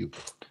house, I'll puke.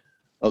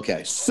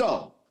 Okay,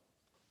 so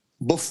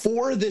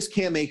before this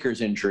Cam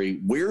Akers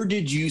injury, how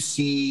did you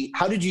see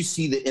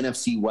the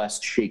NFC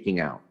West shaking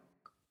out?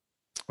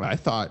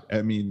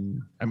 I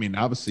mean,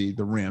 obviously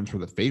the Rams were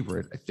the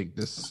favorite. I think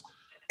this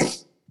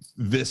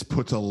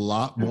puts a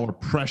lot more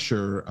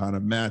pressure on a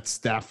Matt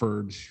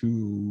Stafford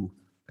who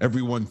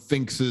everyone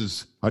thinks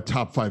is a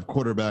top 5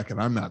 quarterback,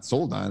 and I'm not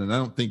sold on, and I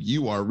don't think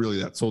you are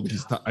really that sold.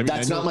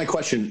 That's not my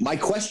question. My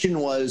question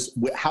was,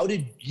 how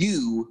did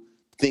you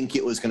think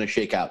it was going to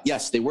shake out?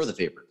 Yes, they were the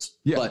favorites,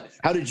 but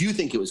how did you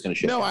think it was going to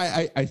shake out? No,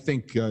 I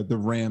think the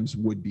Rams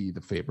would be the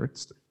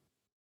favorites.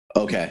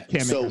 Okay.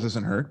 Cam Akers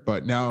isn't hurt,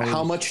 but now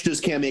how much does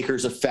Cam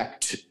Akers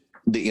affect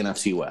the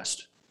NFC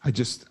West? I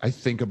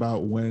think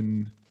about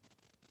when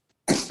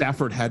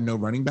Stafford had no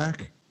running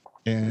back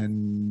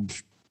and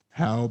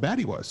how bad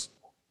he was.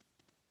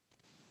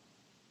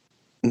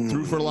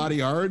 Threw for a lot of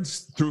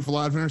yards, threw for a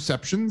lot of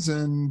interceptions,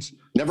 and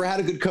never had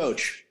a good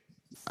coach.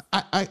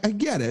 I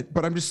get it,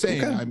 but I'm just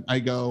saying, I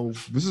go,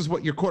 this is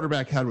what your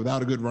quarterback had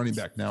without a good running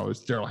back. Now,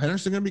 is Darrell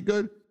Henderson going to be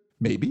good?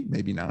 Maybe,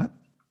 maybe not.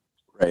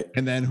 Right.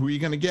 And then who are you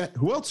going to get?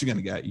 Who else are you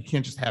going to get? You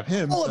can't just have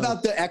him. All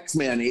about the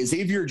X-Man,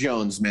 Xavier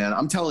Jones, man.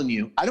 I'm telling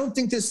you, I don't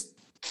think this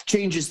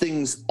changes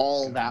things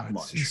all that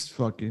much. Just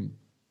fucking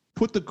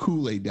put the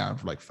Kool-Aid down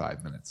for like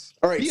 5 minutes.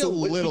 All right. Be a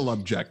little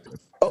objective.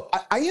 Oh,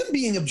 I am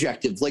being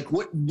objective. Like,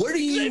 what are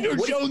you? Xavier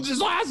Jones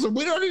is awesome.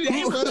 We don't need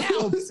anyone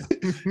else.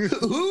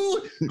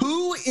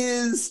 Who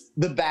is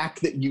the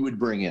back that you would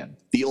bring in?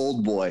 The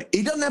old boy.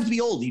 He doesn't have to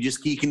be old.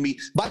 He can be.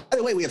 By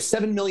the way, we have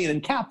 $7 million in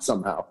cap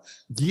somehow.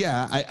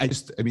 Yeah,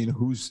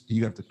 who's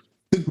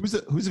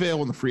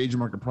available in the free agent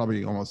market?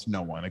 Probably almost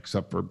no one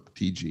except for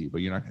TG.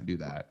 But you're not going to do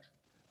that.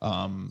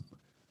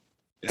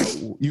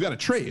 You got to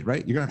trade,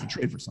 right? You're going to have to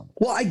trade for someone.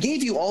 Well, I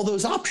gave you all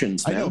those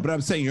options, man. I know, but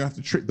I'm saying you have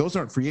to trade. Those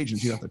aren't free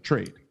agents. You have to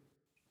trade.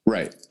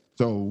 Right.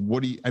 So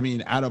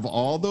out of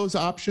all those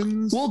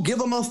options? We'll give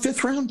them a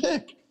 5th round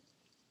pick.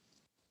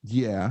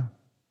 Yeah.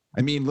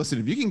 I mean, listen,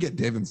 if you can get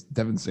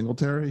Devin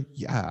Singletary,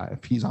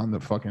 if he's on the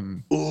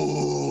fucking.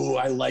 Ooh,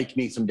 I like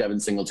me some Devin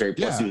Singletary.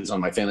 Plus, he was on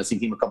my fantasy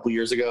team a couple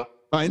years ago.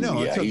 I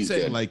know. That's what I'm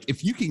saying. Good. Like,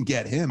 if you can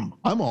get him,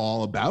 I'm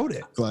all about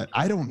it. But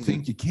I don't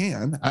think you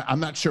can. I'm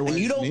not sure. And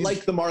you don't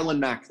like the Marlon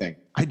Mack thing?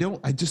 I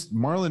don't.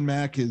 Marlon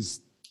Mack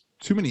is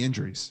too many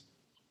injuries.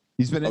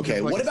 He's been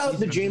okay. What about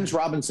the James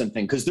Robinson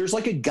thing? Because there's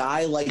like a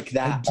guy like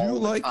that. I do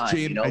like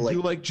James. I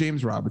do like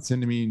James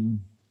Robinson. I mean,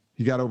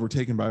 he got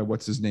overtaken by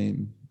what's his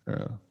name?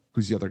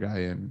 Who's the other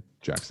guy in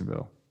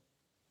Jacksonville?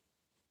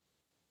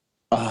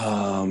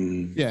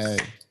 Yeah,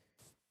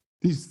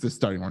 he's the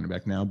starting running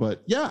back now.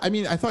 But yeah, I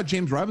mean, I thought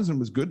James Robinson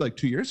was good like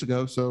 2 years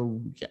ago.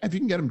 So yeah, if you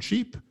can get him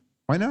cheap,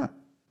 why not?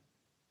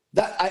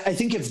 That I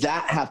think if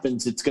that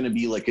happens, it's going to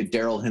be like a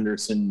Darrell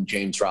Henderson,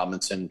 James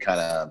Robinson kind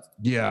of.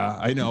 Yeah,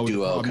 I know.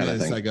 Duo kind of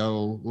thing. I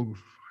go,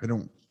 I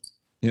don't.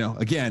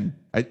 Again,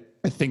 I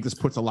think this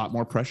puts a lot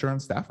more pressure on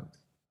Stafford.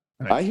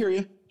 I hear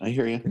you.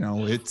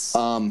 It's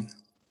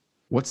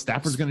what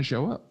Stafford's going to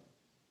show up.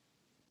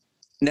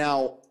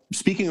 Now,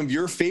 speaking of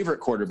your favorite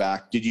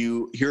quarterback, did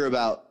you hear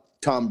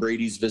about Tom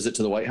Brady's visit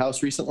to the White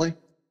House recently?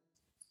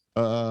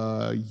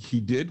 He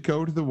did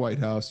go to the White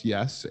House,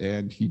 yes,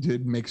 and he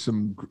did make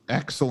some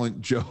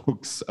excellent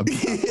jokes about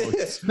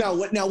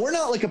now we're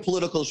not like a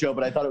political show,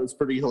 but I thought it was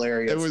pretty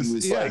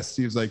hilarious.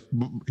 He was like,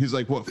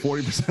 what,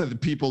 40% of the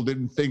people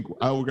didn't think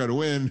we're going to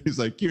win. He's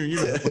like,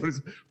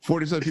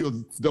 40% of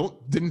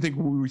people didn't think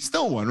we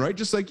still won, right?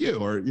 Just like you,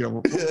 or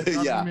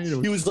yeah.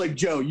 He was like,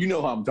 Joe, you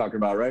know how I'm talking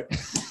about, right?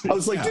 I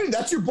was like, dude,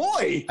 that's your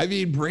boy. I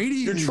mean, Brady,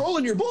 you're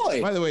trolling your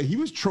boy. By the way, he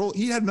was troll.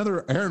 He had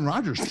another Aaron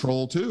Rodgers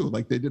troll too.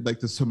 Like they did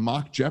like some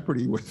mock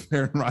Jeopardy with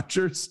Aaron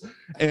Rodgers,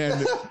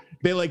 and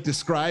they like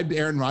described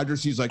Aaron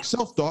Rodgers. He's like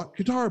self-taught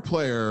guitar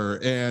player,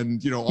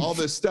 and all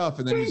this stuff.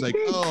 And then he's like,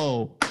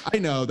 oh, I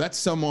know that's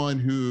someone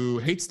who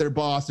hates their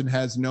boss and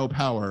has no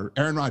power.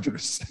 Aaron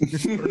Rodgers,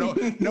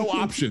 no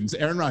options.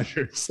 Aaron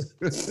Rodgers.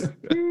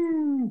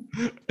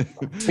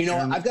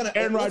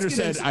 Aaron Rodgers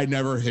said, "I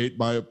never hate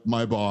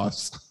my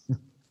boss."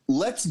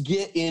 Let's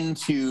get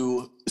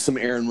into some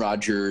Aaron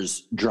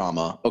Rodgers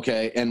drama,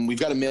 okay? And we've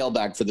got a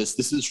mailbag for this.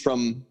 This is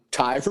from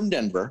Ty from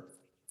Denver,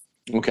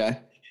 okay?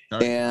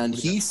 Right. And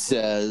he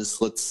says,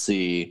 let's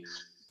see,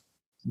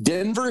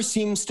 Denver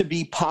seems to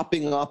be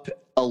popping up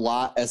a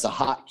lot as a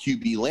hot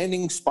QB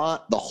landing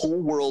spot. The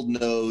whole world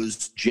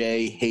knows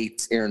Jay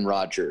hates Aaron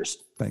Rodgers.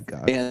 Thank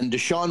God. And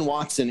Deshaun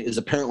Watson is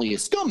apparently a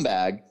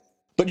scumbag,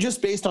 but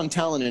just based on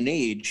talent and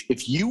age,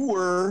 if you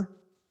were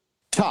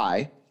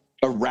Ty,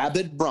 a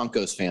rabid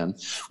Broncos fan,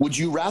 would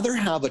you rather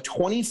have a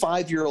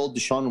 25-year-old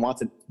Deshaun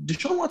Watson?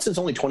 Deshaun Watson's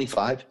only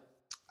 25.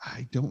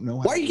 I don't know.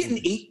 Why are you getting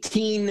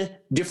 18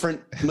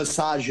 different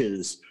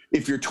massages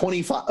if you're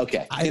 25?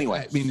 Okay.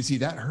 Anyway, I mean, to see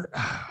that hurt.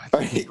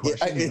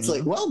 It's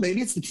like, well,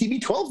 maybe it's the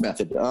TB12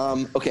 method.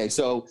 Okay.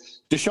 So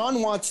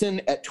Deshaun Watson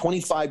at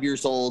 25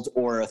 years old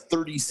or a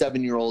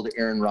 37-year-old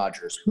Aaron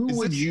Rodgers, who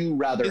would you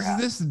rather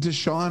have? Is this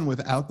Deshaun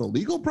without the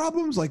legal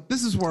problems? Like,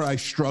 this is where I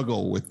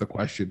struggle with the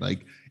question.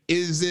 Like,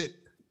 is it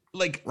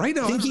like right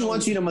now? I think he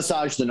wants you to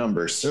massage the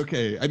numbers.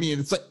 Okay. I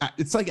mean,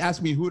 it's like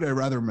asking me who would I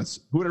rather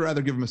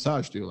give a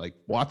massage to, like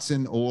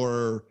Watson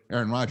or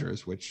Aaron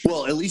Rodgers, which,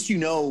 well, at least you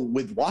know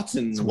with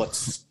Watson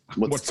what's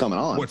coming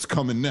on. What's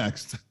coming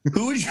next?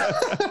 Who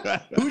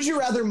would you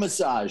rather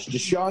massage,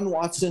 Deshaun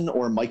Watson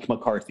or Mike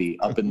McCarthy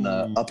up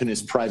in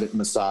his private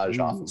massage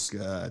office?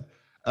 God.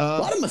 A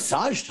lot of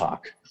massage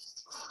talk.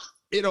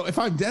 If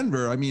I'm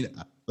Denver, I mean,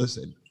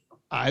 listen,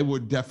 I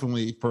would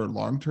definitely for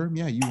long term.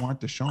 Yeah, you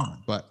want Deshaun,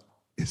 but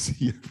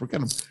isn't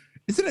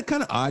it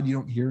kind of odd you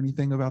don't hear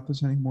anything about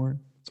this anymore?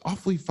 It's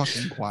awfully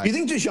fucking quiet. You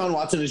think Deshaun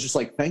Watson is just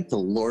like, thank the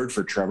Lord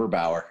for Trevor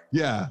Bauer?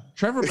 Yeah,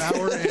 Trevor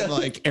Bauer and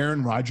like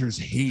Aaron Rodgers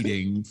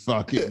hating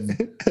fucking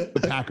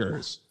the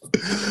Packers.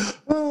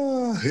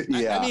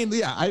 Yeah. I mean,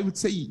 I would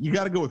say you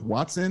got to go with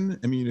Watson.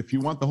 I mean, if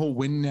you want the whole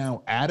win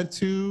now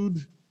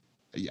attitude,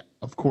 yeah,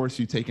 of course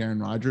you take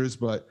Aaron Rodgers.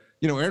 But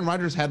Aaron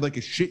Rodgers had like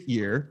a shit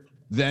year.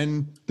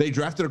 Then they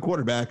drafted a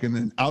quarterback, and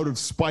then out of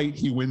spite,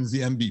 he wins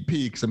the MVP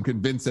because I'm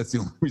convinced that's the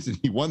only reason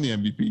he won the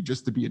MVP,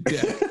 just to be a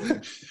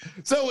dick.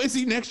 So is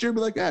he next year be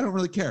like, I don't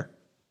really care?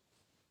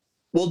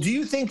 Well, do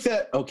you think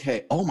that,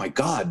 okay, oh my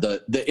God,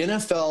 the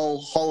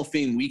NFL Hall of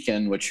Fame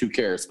weekend, which who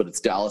cares, but it's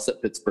Dallas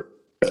at Pittsburgh,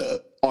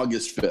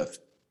 August 5th.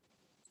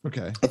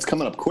 Okay. That's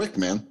coming up quick,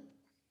 man.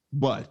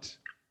 But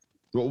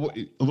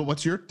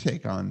what's your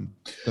take on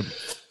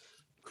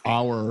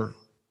our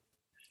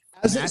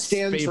as it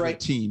stands right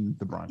team,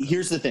 the Broncos?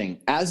 Here's the thing.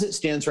 As it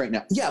stands right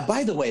now. Yeah,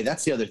 by the way,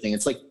 that's the other thing.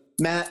 It's like,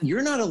 Matt,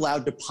 you're not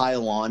allowed to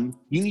pile on.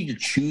 You need to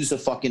choose a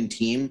fucking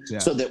team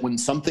so that when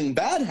something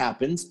bad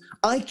happens,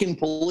 I can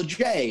pull a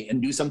J and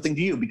do something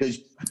to you. Because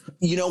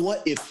you know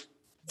what? If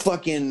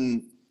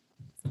fucking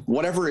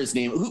whatever his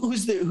name,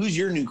 who's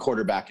your new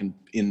quarterback in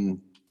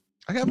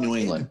New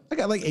England? I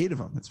got like 8 of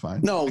them. It's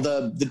fine. No,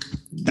 the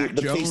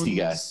pasty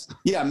guy.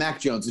 Yeah, Mac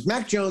Jones. If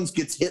Mac Jones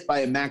gets hit by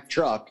a Mac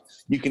truck,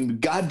 you can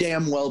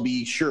goddamn well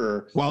be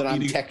sure that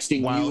I'm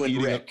texting you and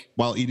Rick.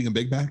 While eating a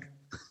Big Mac?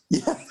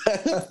 Yeah.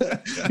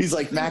 He's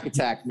like, Mac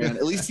attack, man.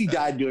 At least he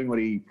died doing what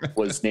he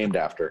was named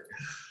after.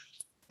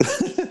 Do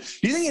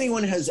you think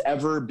anyone has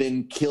ever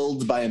been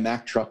killed by a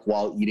Mac truck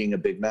while eating a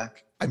Big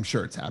Mac? I'm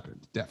sure it's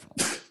happened.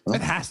 Definitely.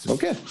 It has to.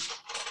 Okay.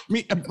 I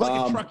mean,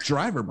 like a truck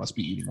driver must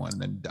be eating one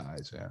and then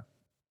dies. Yeah.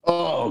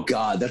 Oh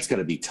God, that's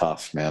gotta be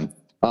tough, man.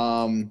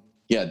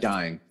 Yeah,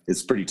 dying.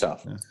 It's pretty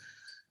tough.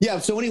 Yeah.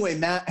 So anyway,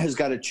 Matt has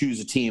got to choose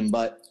a team,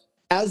 but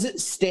as it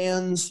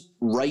stands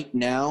right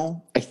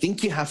now, I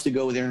think you have to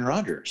go with Aaron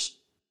Rodgers.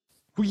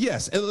 Well,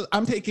 yes.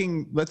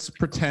 Let's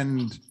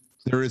pretend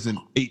there isn't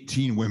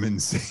 18 women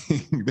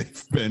saying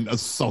they've been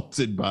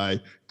assaulted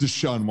by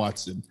Deshaun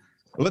Watson.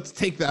 Let's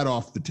take that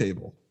off the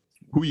table.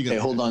 Who are you going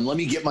to? Hold on. Let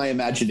me get my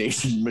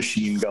imagination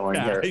machine going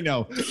here. I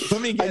know.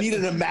 I need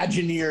an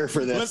Imagineer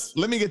for this.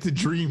 Let me get to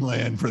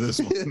Dreamland for this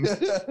one.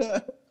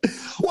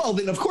 Well,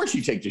 then of course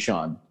you take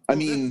Deshaun. I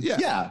mean,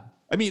 yeah.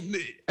 I mean,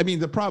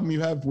 the problem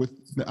you have with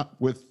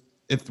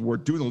if we're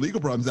doing the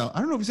legal problems now, I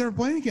don't know if he's ever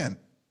playing again.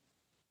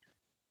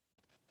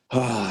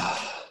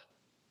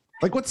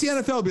 Like, what's the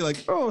NFL be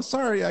like? Oh,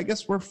 sorry, I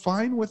guess we're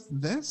fine with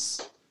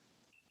this.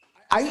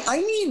 I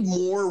need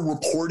more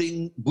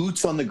reporting,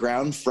 boots on the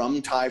ground from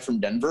Ty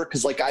from Denver,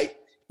 because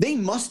they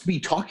must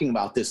be talking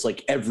about this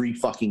like every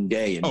fucking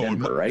day in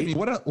Denver, right? I mean,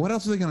 what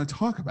else are they going to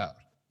talk about?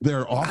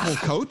 Their awful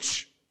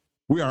coach.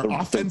 We are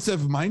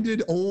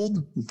offensive-minded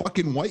old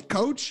fucking white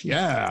coach.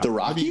 Yeah, the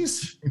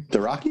Rockies. The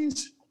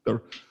Rockies.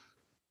 The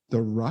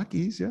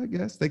Rockies. Yeah, I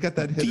guess they got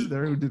that hitter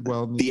there who did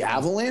well. The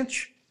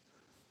Avalanche.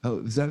 Oh,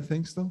 is that a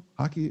thing still?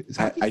 Hockey? Is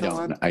hockey I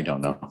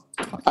don't know.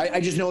 I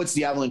just know it's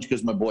the Avalanche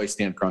because my boy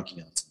Stan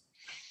Kroenke owns.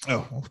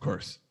 Oh, of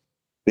course.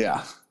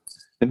 Yeah.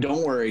 And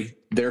don't worry,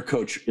 their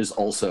coach is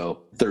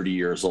also 30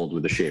 years old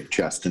with a shaved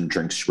chest and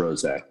drinks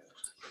rosé.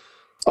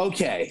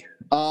 Okay.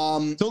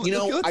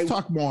 Let's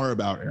talk more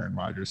about Aaron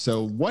Rodgers.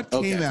 So what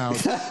came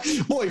out?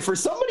 Boy, for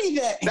somebody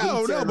that hates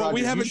Aaron but Rodgers,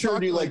 we haven't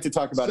do you like to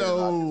talk about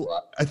Aaron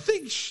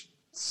Rodgers?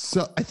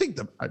 I think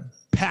the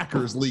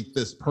Packers leaked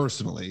this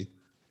personally.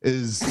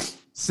 Is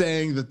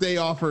saying that they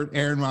offered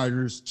Aaron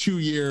Rodgers 2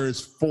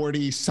 years,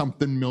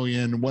 40-something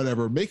million,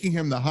 whatever, making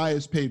him the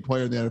highest paid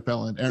player in the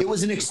NFL. And it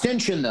was an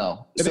extension,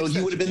 though.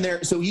 He would have been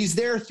there. So he's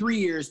there 3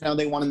 years. Now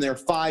they want him there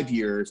 5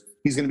 years.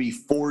 He's going to be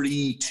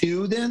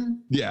 42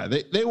 then? Yeah,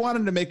 they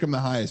wanted to make him the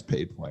highest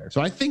paid player.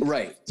 So I think,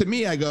 to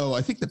me, I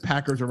think the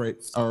Packers are right.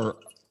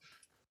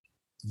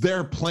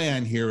 Their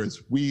plan here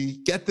is we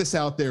get this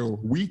out there.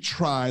 We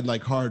tried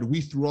like hard.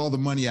 We threw all the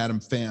money at him,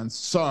 fans.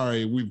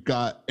 Sorry, we've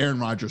got Aaron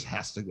Rodgers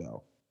has to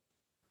go.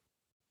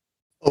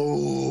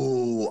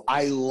 Oh,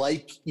 I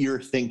like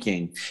your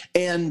thinking.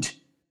 And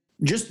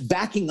just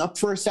backing up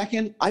for a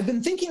second, I've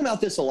been thinking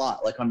about this a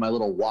lot, like on my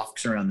little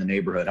walks around the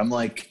neighborhood. I'm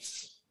like,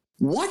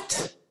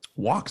 what?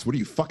 Walks? What are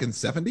you, fucking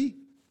 70?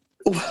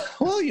 Well,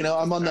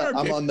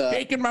 I'm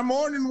taking my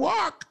morning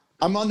walk.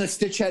 I'm on the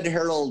Stitchhead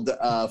Herald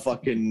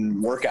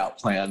fucking workout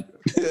plan.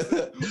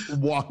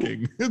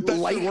 Walking.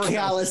 Light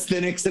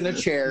calisthenics in a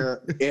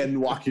chair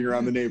and walking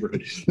around the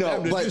neighborhood.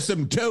 No, but do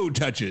some toe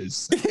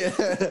touches.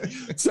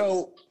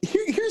 So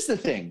here's the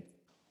thing.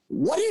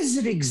 What is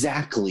it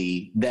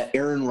exactly that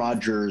Aaron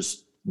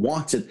Rodgers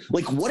wants?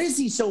 Like, what is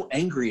he so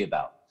angry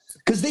about?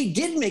 Because they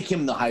did make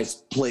him the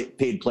highest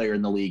paid player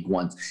in the league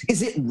once.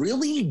 Is it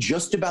really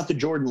just about the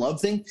Jordan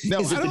Love thing? No,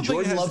 is it the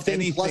Jordan Love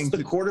thing plus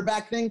the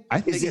quarterback thing? I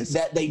think is it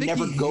that they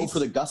never go for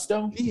the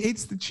gusto? He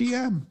hates the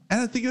GM.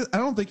 And I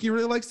don't think he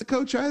really likes the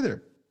coach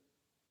either.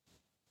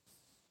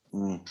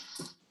 I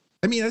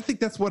mean, I think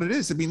that's what it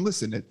is. I mean,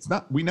 listen,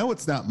 we know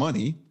it's not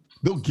money.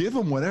 They'll give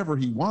him whatever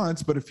he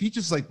wants, but if he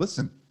just like,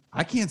 listen,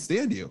 I can't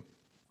stand you.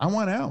 I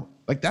want out.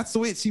 Like, that's the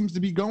way it seems to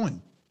be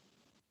going.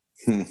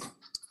 I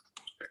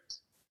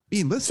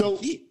mean, listen,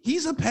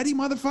 he's a petty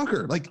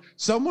motherfucker. Like,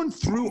 someone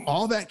threw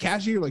all that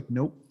cash at you, like,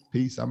 nope,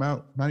 peace, I'm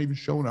out. Not even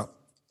showing up.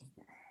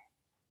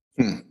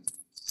 Do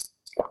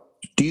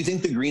you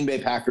think the Green Bay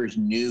Packers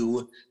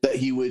knew that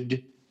he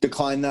would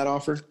decline that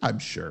offer? I'm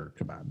sure.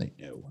 Come on, they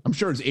knew. I'm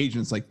sure his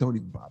agent's like, don't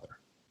even bother.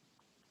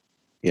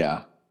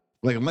 Yeah.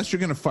 Like, unless you're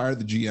going to fire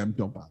the GM,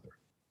 don't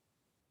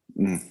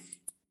bother.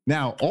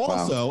 Now,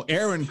 also,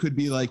 Aaron could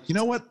be like, you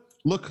know what?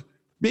 Look,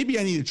 maybe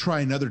I need to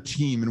try another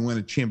team and win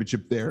a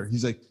championship there.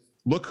 He's like,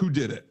 look who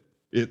did it.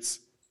 It's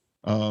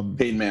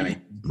Peyton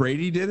Manning.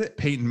 Brady did it.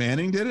 Peyton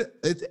Manning did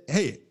it.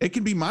 Hey, it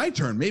can be my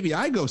turn. Maybe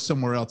I go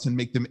somewhere else and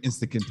make them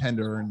instant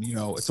contender, and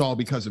it's all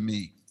because of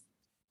me.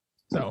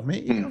 So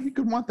maybe he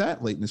could want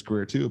that late in his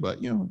career too. But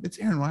it's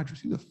Aaron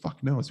Rodgers. Who the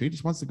fuck knows? He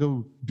just wants to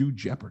go do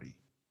Jeopardy.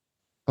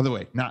 By the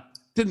way,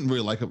 didn't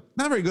really like him.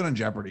 Not very good on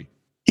Jeopardy.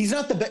 He's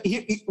not the best.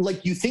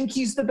 Like, you think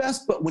he's the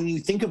best, but when you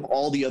think of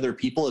all the other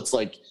people, it's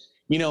like,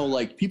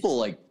 like people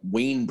like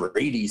Wayne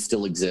Brady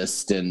still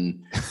exist,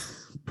 and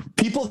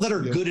people that are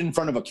good in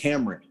front of a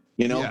camera.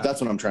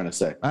 That's what I'm trying to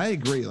say. I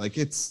agree. Like,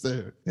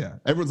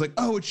 everyone's like,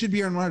 oh, it should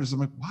be Aaron Rodgers. I'm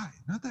like, why?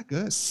 Not that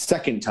good.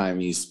 Second time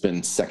he's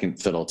been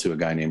second fiddle to a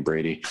guy named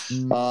Brady.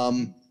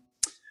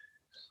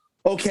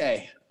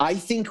 Okay, I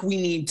think we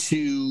need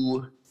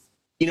to.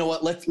 You know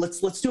what?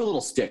 Let's do a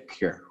little stick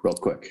here, real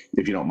quick,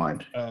 if you don't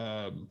mind.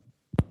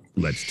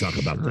 Let's talk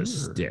about the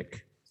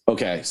stick.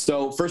 Okay,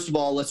 so first of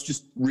all, let's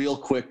just real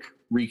quick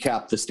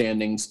recap the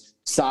standings.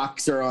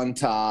 Sox are on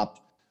top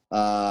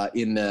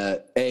in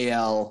the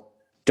AL.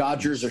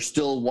 Dodgers are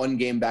still one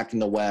game back in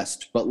the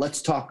West, but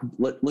let's talk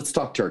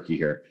turkey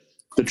here.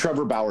 The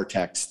Trevor Bauer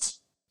texts.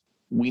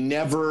 We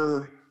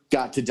never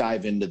got to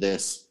dive into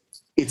this.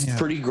 It's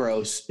pretty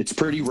gross. It's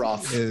pretty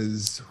rough.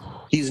 He's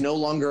no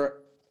longer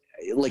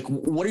like.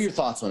 What are your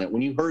thoughts on it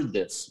when you heard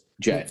this,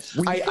 Jay?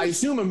 I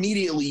assume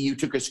immediately you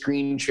took a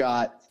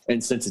screenshot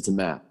and sent it to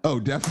Matt. Oh,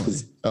 definitely.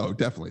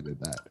 Definitely did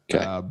that.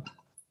 Okay.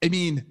 I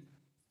mean,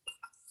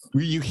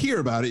 you hear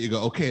about it, you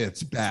go, okay,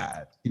 it's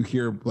bad. You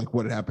hear like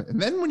what happened.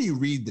 And then when you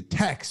read the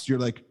text, you're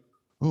like,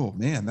 oh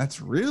man, that's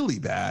really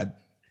bad.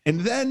 And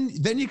then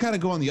you kind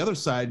of go on the other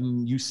side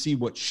and you see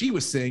what she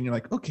was saying. You're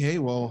like, okay,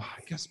 well,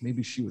 I guess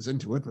maybe she was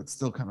into it, but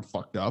still kind of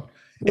fucked up.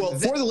 Well,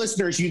 for the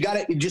listeners, you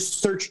got to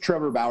just search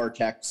Trevor Bauer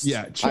texts.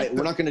 Yeah.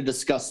 We're not going to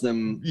discuss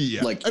them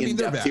in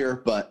depth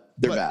here, but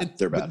they're bad.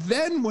 They're bad. But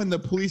then when the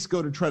police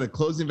go to try to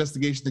close the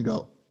investigation, they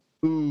go,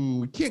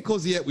 ooh, we can't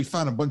close it yet. We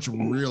found a bunch of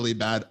really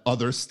bad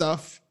other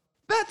stuff.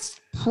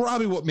 That's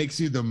probably what makes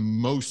you the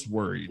most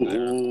worried.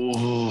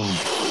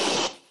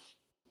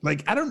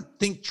 Like, I don't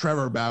think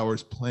Trevor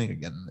Bauer's playing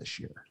again this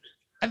year.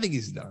 I think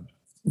he's done.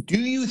 Do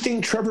you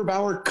think Trevor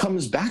Bauer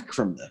comes back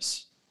from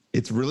this?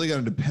 It's really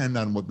going to depend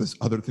on what this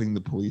other thing the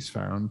police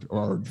found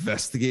or are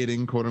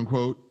investigating, quote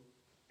unquote.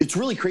 It's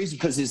really crazy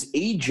because his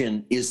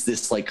agent is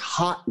this like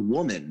hot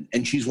woman,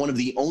 and she's one of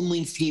the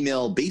only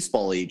female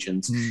baseball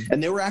agents.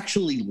 And they were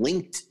actually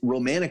linked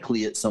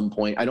romantically at some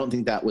point. I don't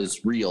think that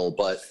was real,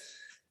 but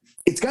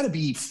it's got to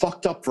be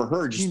fucked up for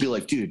her. Just be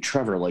like, dude,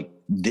 Trevor, like,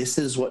 this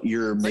is what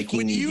you're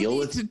making me deal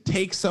with. To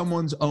take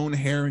someone's own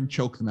hair and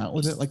choke them out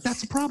with it, like,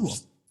 that's a problem.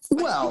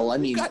 Well, I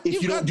mean,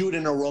 if you don't do it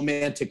in a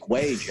romantic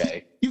way,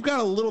 Jay. You've got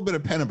a little bit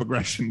of pent-up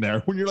aggression there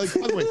when you're like,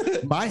 by the way,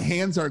 my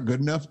hands aren't good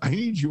enough. I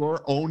need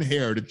your own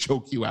hair to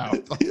choke you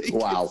out. Like,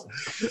 wow.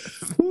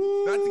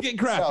 Not to get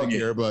graphic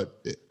here,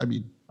 but I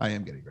mean, I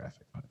am getting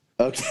graphic.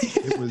 Okay.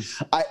 It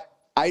was.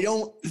 I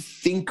don't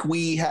think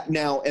we have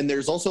now, and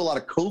there's also a lot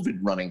of COVID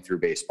running through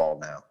baseball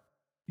now.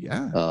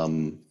 Yeah.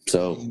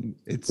 So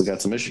we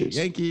got some issues.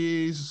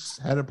 Yankees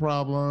had a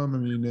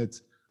problem.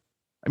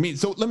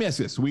 So let me ask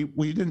you this. We've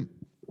taken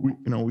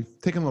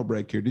a little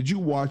break here. Did you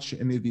watch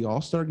any of the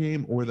All-Star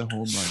game or the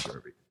Home Run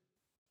Derby?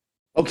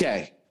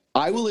 Okay.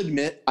 I will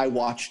admit I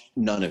watched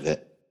none of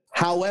it.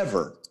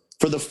 However,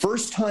 for the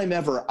first time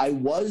ever,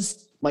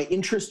 my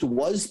interest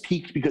was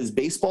piqued because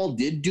baseball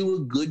did do a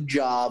good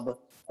job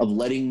of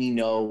letting me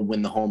know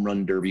when the Home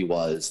Run Derby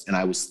was. And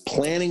I was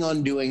planning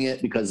on doing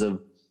it because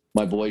of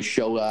my boy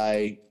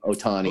Shohei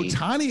Ohtani.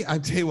 Ohtani, I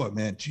tell you what,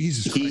 man,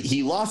 Jesus Christ.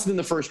 He lost in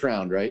the first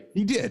round, right?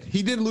 He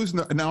did lose.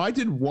 Now I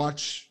did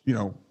watch,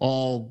 to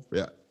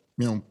get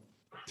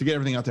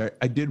everything out there.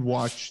 I did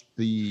watch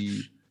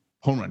the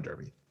Home Run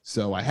Derby.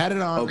 So I had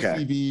it on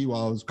TV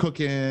while I was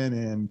cooking.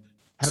 And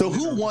so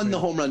who won the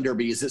Home Run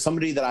Derby? Is it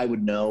somebody that I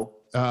would know?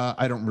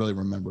 I don't really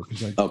remember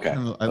because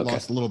I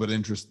lost a little bit of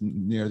interest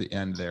near the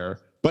end there.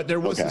 But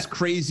there was this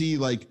crazy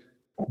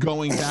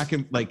going back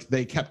and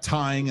they kept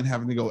tying and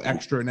having to go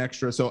extra and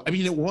extra. So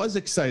it was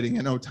exciting.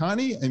 And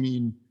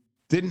Ohtani,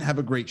 didn't have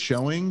a great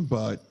showing,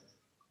 but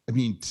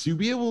to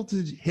be able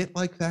to hit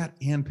like that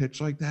and pitch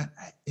like that,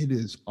 it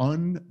is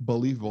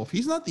unbelievable. If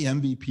he's not the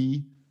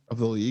MVP of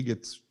the league,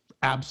 it's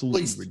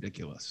absolutely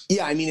ridiculous.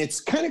 Yeah,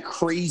 it's kind of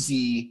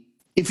crazy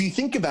if you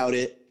think about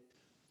it.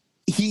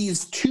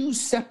 He's two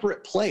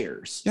separate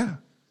players. Yeah.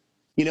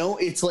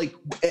 It's like,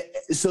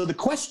 so the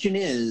question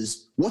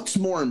is, what's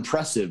more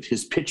impressive,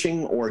 his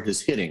pitching or his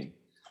hitting?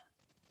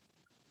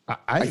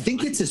 I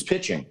think it's his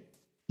pitching.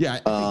 Yeah,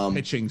 I think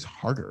pitching's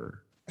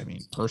harder.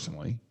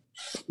 Personally.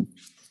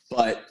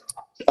 But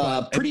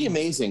pretty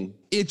amazing.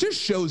 It just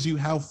shows you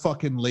how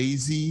fucking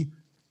lazy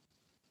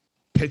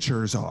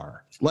pitchers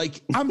are.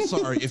 I'm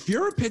sorry, if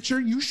you're a pitcher,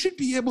 you should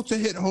be able to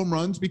hit home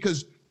runs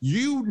because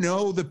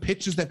the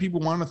pitches that people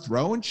want to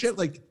throw and shit.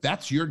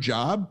 That's your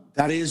job.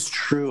 That is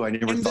true. I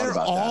never thought about that. And they're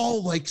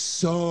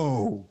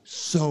all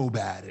so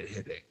bad at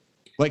hitting.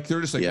 They're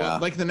just well,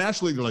 the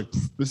National League, they're like,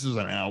 this is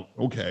an out.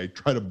 Okay,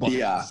 try to bunt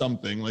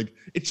something.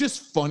 It's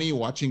just funny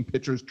watching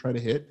pitchers try to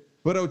hit.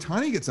 But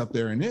Ohtani gets up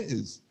there and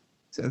it's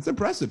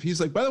impressive. He's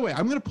like, by the way,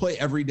 I'm going to play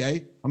every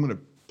day. I'm going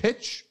to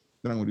pitch.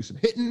 Then I'm going to do some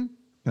hitting.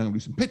 Then I'm going to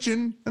do some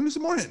pitching. And do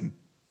some more hitting.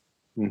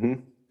 Mm-hmm.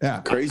 Yeah.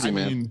 Crazy,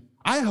 man.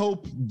 I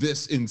hope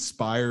this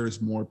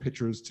inspires more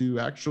pitchers to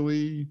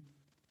actually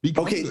be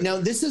good. Okay, now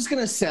this is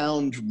going to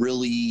sound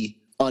really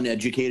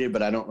uneducated,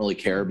 but I don't really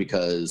care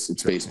because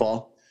it's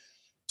baseball.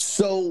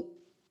 So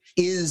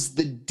is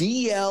the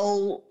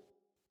DL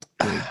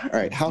all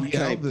right, how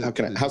can I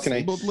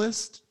disabled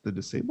list? The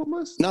disabled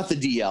list? Not the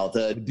DL,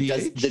 the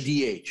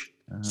DH.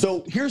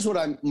 So here's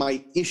what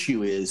my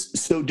issue is.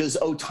 So does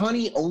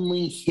Ohtani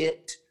only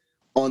hit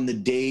on the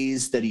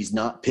days that he's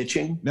not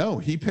pitching? No,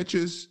 he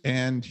pitches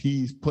and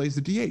he plays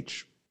the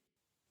DH.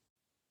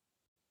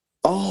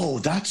 Oh,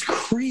 that's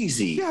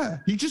crazy. Yeah,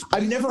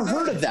 I've never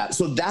heard of that.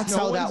 So that's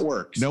how that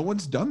works. No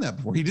one's done that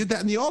before. He did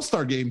that in the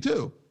All-Star game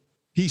too.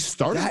 He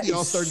started the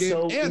All-Star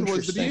game and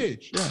was the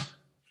DH. Yeah.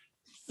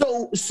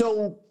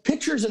 So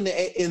pitchers in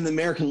the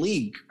American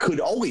League could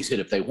always hit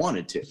if they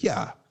wanted to.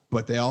 Yeah,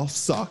 but they all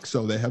suck,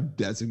 so they have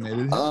designated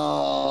him.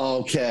 Oh,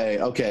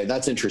 okay,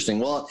 that's interesting.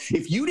 Well,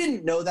 if you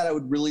didn't know that, I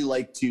would really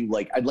like to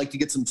I'd like to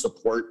get some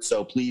support.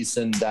 So please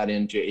send that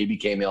into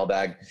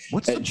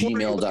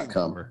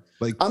abkmailbag@gmail.com.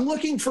 I'm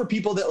looking for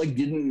people that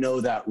didn't know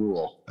that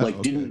rule,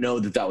 didn't know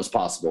that was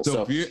possible.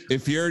 So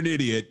if you're an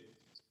idiot.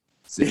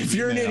 If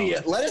you're an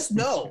idiot, let us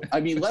know.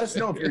 Let us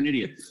know if you're an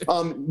idiot.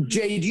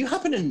 Jay, do you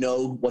happen to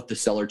know what the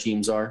seller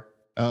teams are?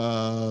 We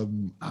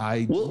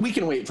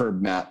can wait for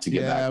Matt to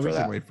get back for that. Yeah,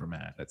 we can wait for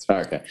Matt. That's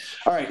fine. Okay.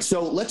 All right.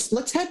 So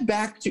let's head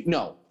back to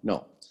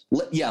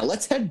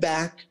let's head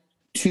back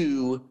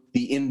to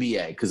the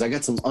NBA because I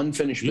got some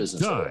unfinished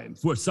business. Time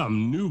for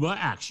some Nuba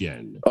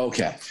action.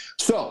 Okay.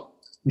 So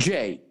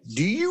Jay,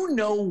 do you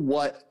know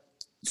what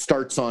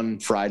starts on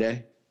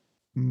Friday?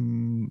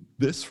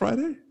 This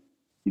Friday?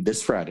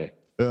 This Friday.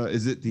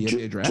 Is it the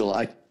NBA draft?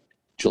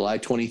 July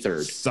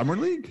 23rd. Summer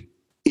League?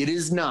 It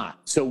is not.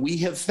 So we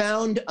have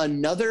found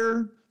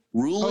another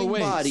ruling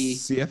body.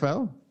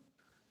 CFL?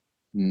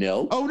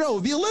 No. Oh, no.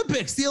 The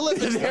Olympics. The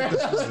Olympics.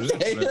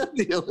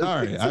 All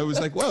right. I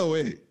was like, whoa,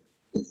 wait.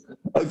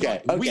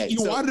 Okay.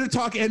 You wanted to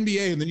talk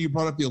NBA and then you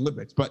brought up the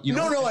Olympics, but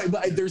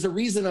there's a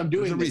reason I'm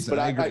doing this. But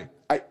I agree.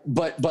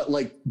 But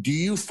do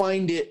you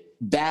find it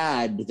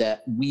bad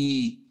that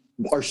we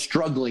are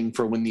struggling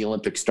for when the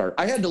Olympics start?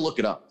 I had to look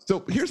it up.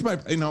 So here's my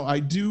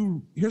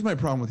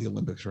problem with the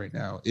Olympics right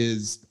now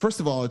is, first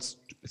of all, it's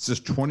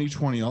just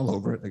 2020 all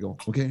over it. They go,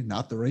 okay,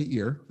 not the right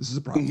year. This is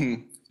a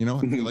problem. Mm-hmm. I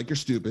feel like you're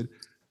stupid.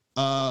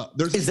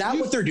 Is that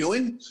what they're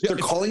doing? Yeah, they're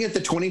calling it the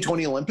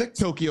 2020 Olympics?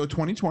 Tokyo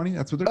 2020.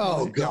 That's what they're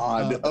calling it. Oh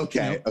God.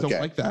 Okay. Don't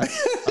like that.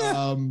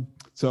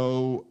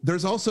 So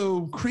there's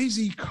also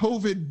crazy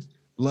COVID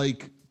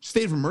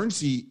state of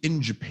emergency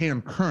in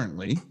Japan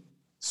currently.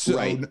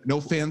 So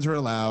no fans are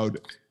allowed.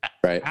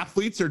 Right.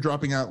 Athletes are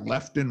dropping out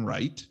left and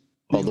right.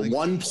 Well, the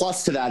one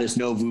plus to that is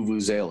no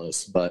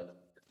vuvuzelas, but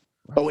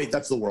oh wait,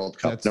 that's the World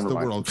Cup. That's Never the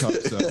mind. World Cup.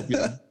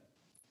 So,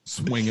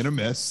 swing and a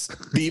miss.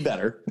 Be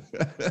better.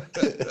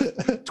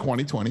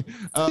 2020.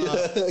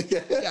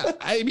 Yeah,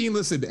 I mean,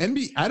 listen,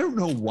 NBA. I don't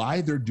know why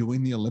they're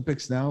doing the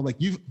Olympics now. Like,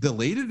 you've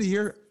delayed it a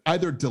year.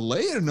 Either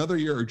delay it another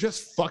year or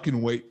just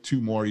fucking wait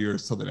 2 more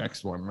years till the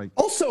next one. Like,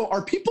 also,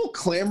 are people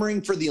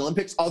clamoring for the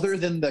Olympics other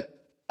than the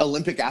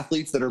Olympic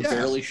athletes that are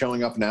barely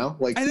showing up now?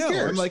 Like, I know. Who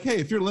cares? I'm like, hey,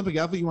 if you're an Olympic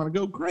athlete, you want to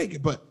go,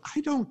 great. But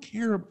I don't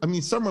care. I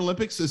mean, Summer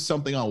Olympics is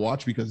something I'll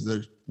watch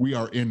because we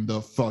are in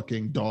the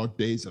fucking dog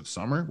days of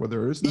summer where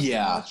there is nothing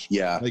much.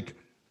 Yeah. Like,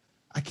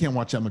 I can't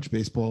watch that much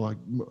baseball,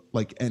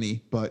 like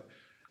any. But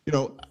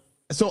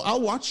so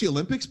I'll watch the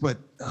Olympics. But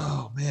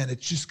oh man,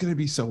 it's just gonna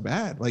be so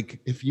bad. Like,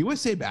 if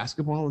USA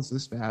basketball is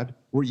this bad,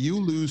 where you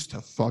lose to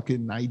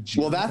fucking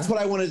Nigeria. Well, that's what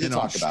I wanted to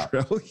talk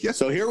about.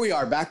 So here we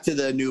are, back to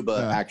the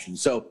Nuba action.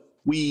 So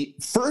we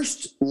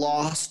first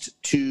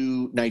lost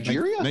to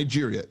Nigeria.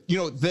 Nigeria.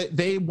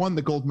 They won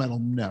the gold medal.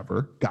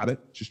 Never got it.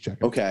 Just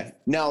checking. Okay.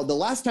 Now the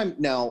last time.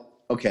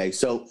 Okay,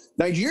 so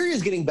Nigeria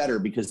is getting better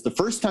because the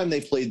first time they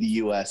played the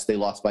U.S., they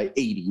lost by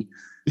 80.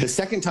 The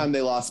second time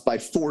they lost by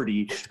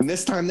 40, and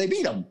this time they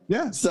beat them.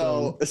 Yeah.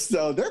 So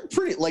they're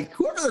pretty, like,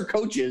 whoever their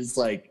coach is,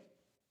 like,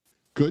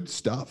 good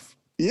stuff.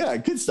 Yeah,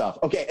 good stuff.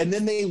 Okay, and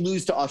then they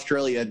lose to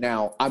Australia.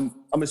 Now I'm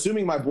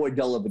assuming my boy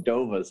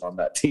Dellavedova is on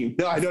that team.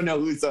 No, I don't know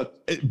who's on.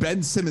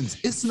 Ben Simmons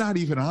is not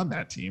even on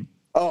that team.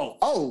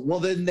 Oh,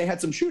 well then they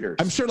had some shooters.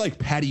 I'm sure like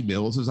Patty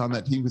Mills is on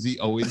that team because he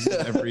always is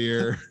every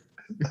year.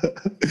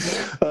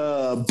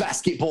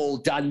 Basketball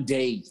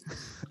Dundee.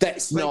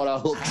 That's not a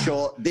hook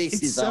shot.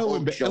 This is so a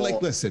hook shot.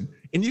 Like, listen,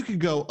 and you could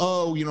go,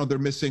 they're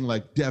missing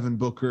like Devin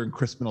Booker and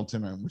Chris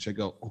Middleton, which I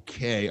go,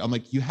 okay. I'm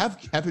like, you have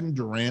Kevin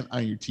Durant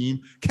on your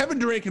team. Kevin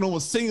Durant can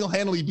almost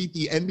single-handedly beat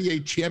the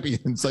NBA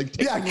champions. Like,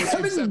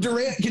 Kevin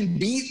Durant can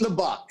beat the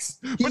Bucks,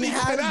 but he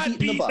cannot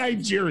beat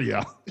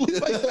Nigeria.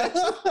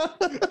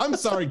 I'm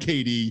sorry,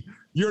 KD.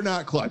 You're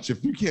not clutch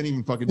if you can't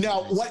even fucking.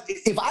 Now, what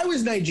if I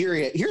was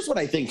Nigeria? Here's what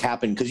I think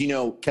happened, because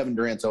Kevin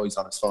Durant's always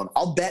on his phone.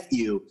 I'll bet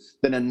you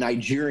that a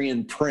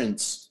Nigerian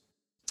prince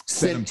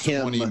sent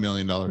him $20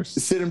 million.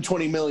 Sent him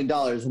 $20 million,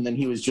 and then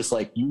he was just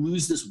like, "You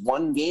lose this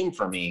one game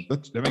for me."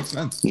 That makes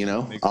sense.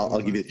 I'll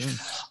give you.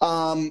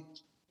 Are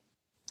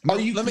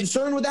you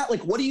concerned with that?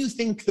 Like, what do you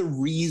think the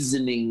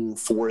reasoning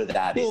for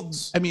that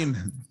is? I mean,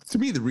 to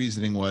me, the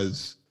reasoning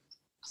was,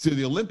 so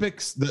the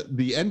Olympics,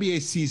 the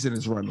NBA season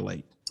is run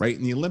late. Right.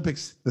 In the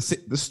Olympics,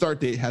 the start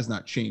date has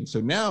not changed.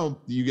 So now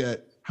you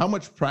get, how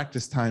much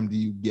practice time do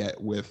you get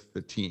with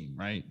the team?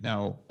 Right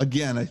now,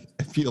 again, I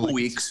feel like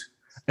weeks.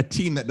 A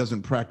team that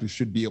doesn't practice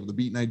should be able to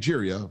beat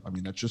Nigeria. I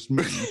mean, that's just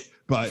me.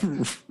 But,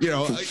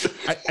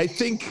 I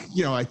think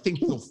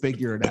they'll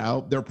figure it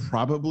out. They're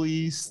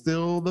probably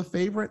still the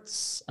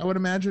favorites, I would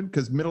imagine,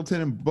 because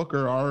Middleton and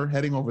Booker are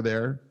heading over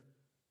there.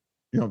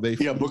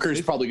 Booker's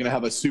probably going to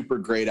have a super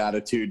great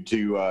attitude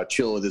to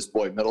chill with his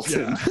boy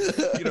Middleton.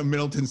 Yeah.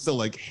 Middleton's still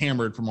like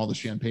hammered from all the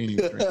champagne he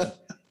was drinking.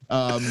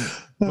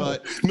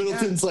 But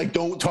Middleton's like,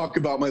 don't talk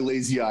about my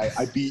lazy eye.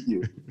 I beat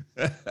you.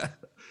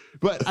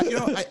 But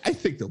I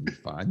think they'll be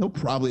fine. They'll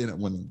probably end up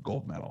winning the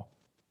gold medal.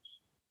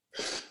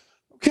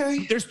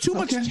 Okay. There's too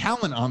much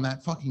talent on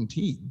that fucking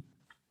team.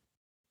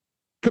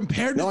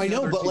 Compared to I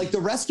know, but like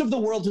the rest of the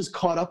world has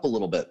caught up a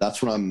little bit.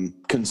 That's what I'm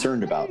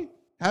concerned about.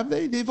 Have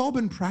they? They've all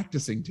been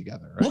practicing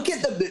together. Right? Look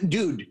at the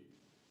dude.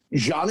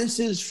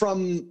 Giannis is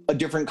from a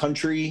different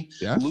country.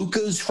 Yeah.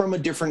 Luka's from a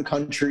different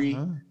country.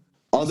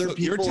 Other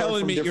people.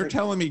 You're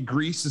telling me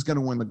Greece is going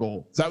to win the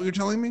gold. Is that what you're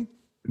telling me?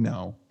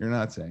 No, you're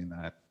not saying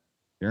that.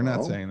 You're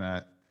not saying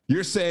that.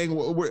 You're saying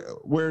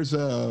where's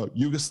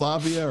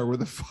Yugoslavia, or where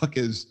the fuck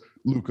is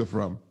Luka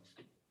from?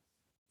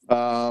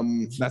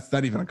 That's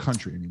not even a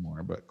country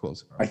anymore, but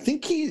close enough. I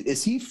think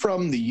is he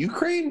from the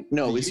Ukraine?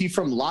 No, is he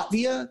from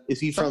Latvia? Is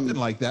he from something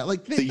like that?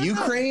 Like the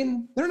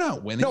Ukraine? They're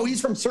not winning. No,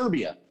 he's from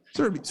Serbia.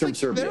 Serbia.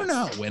 They're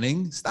not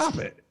winning. Stop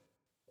it.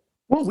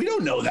 Well, we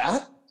don't know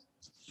that.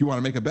 You want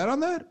to make a bet on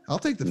that? I'll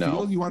take the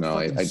field. You want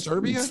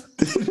Serbia?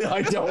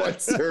 I don't want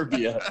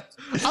Serbia.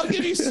 I'll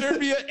give you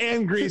Serbia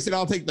and Greece, and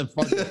I'll take the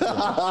fucking.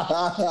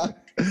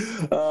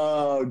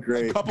 Oh,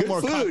 great! A couple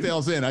more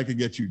cocktails in, I could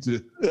get you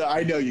too.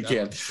 I know you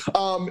can.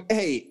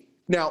 Hey,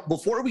 now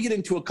before we get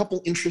into a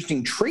couple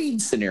interesting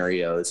trade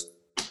scenarios,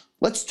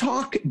 let's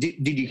talk.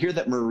 Did you hear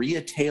that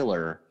Maria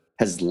Taylor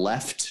has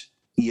left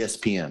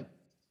ESPN?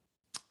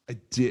 I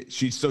did.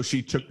 She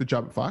took the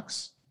job at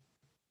Fox.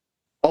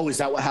 Oh, is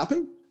that what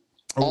happened?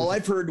 All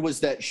I've heard was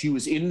that she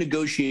was in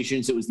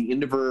negotiations. It was the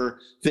end of her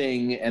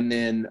thing, and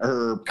then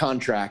her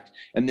contract,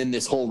 and then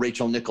this whole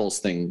Rachel Nichols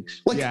thing.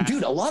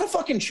 Dude, a lot of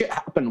fucking shit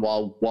happened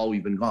while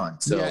we've been gone.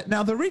 So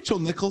now the Rachel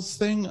Nichols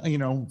thing,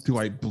 do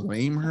I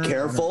blame her?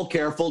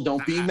 Careful.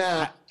 Don't be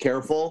mad.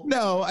 Careful.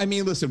 No, I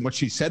mean, listen, what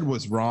she said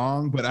was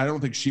wrong, but I don't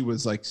think she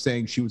was like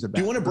saying she was a bad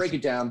Do you want to break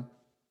it down?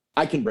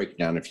 I can break it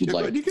down if you'd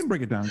like. You can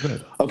break it down.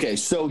 Good. Okay,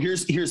 so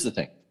here's the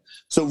thing.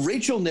 So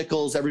Rachel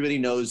Nichols, everybody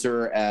knows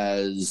her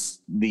as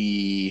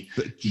the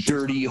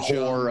dirty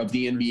whore of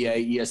the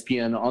NBA,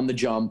 ESPN on the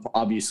jump,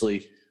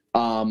 obviously,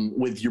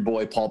 with your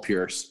boy Paul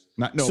Pierce.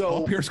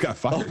 Paul Pierce got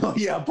fired. Oh,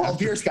 yeah, Paul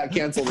Pierce got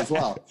canceled as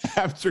well.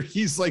 After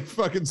he's like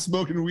fucking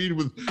smoking weed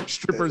with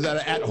strippers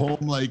at home,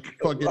 like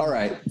fucking. All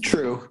right,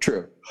 true.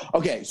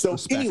 Okay, so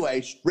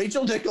anyway,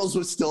 Rachel Nichols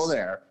was still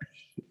there,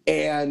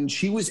 and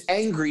she was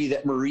angry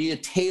that Maria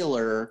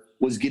Taylor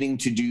was getting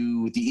to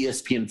do the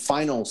ESPN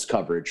finals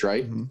coverage,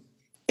 right? Mm-hmm.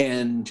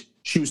 And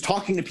she was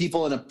talking to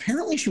people, and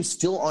apparently she was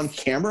still on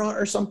camera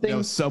or something.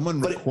 No, someone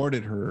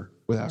recorded her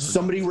without her.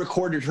 Somebody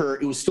recorded her.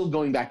 It was still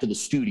going back to the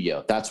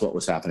studio. That's what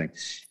was happening.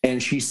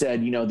 And she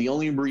said, the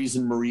only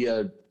reason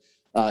Maria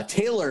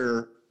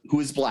Taylor,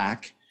 who is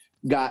black,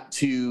 got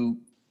that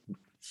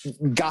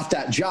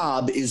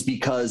job is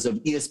because of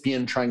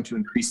ESPN trying to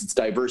increase its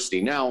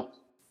diversity. Now,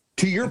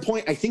 to your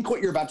point, I think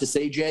what you're about to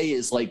say, Jay,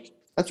 is like,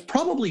 that's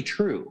probably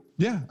true.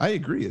 Yeah, I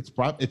agree. It's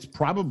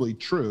probably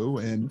true.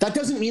 And that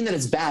doesn't mean that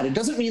it's bad. It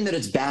doesn't mean that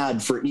it's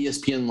bad for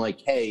ESPN. Like,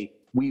 hey,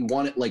 we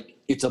want it, like,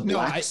 it's a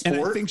black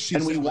sport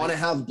and we want to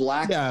have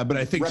black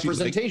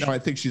representation. I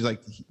think she's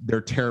like,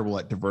 they're terrible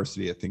at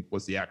diversity, I think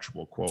was the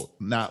actual quote.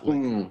 Not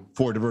like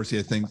for diversity.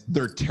 I think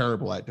they're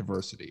terrible at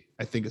diversity,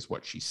 I think is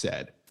what she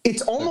said.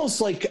 It's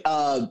almost like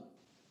a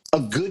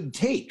good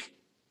take.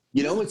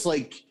 It's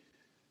like,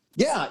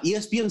 yeah,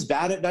 ESPN's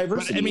bad at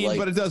diversity.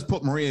 But it does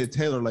put Maria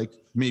Taylor, like,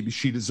 maybe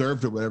she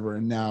deserved it or whatever.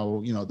 And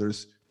now,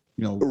 there's,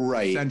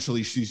 right.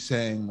 Essentially she's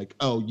saying like,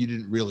 oh, you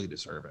didn't really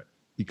deserve it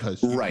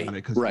because you're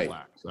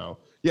black. So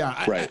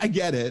yeah, I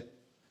get it.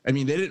 I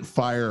mean, they didn't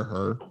fire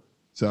her.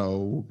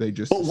 So they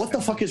just. But what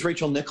the fuck is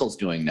Rachel Nichols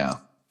doing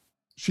now?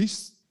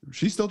 She's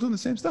still doing the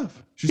same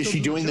stuff. Is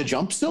she doing the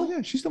jump still? Oh,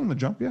 yeah, she's still in the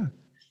jump. Yeah.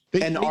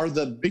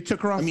 They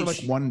took her off for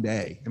like 1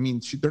 day. I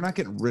mean, they're not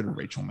getting rid of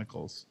Rachel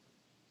Nichols.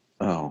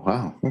 Oh,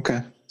 wow.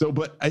 Okay. So,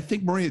 but I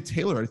think Maria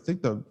Taylor,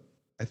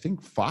 I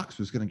think Fox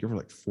was going to give her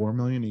like $4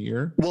 million a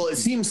year. Well, it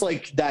seems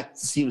like that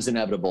seems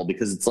inevitable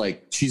because it's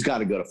like she's got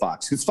to go to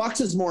Fox because Fox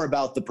is more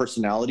about the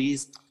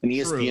personalities and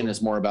ESPN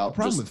is more about. The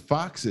problem with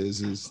Fox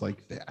is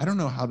like I don't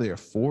know how they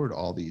afford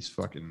all these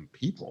fucking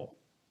people.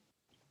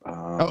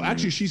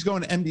 Actually, she's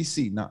going to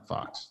NBC, not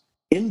Fox.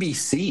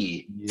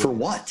 NBC for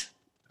what?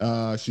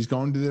 She's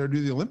going to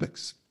do the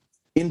Olympics.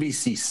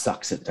 NBC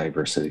sucks at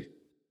diversity.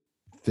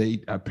 They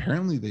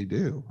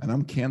do, and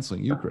I'm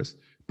canceling you, Chris.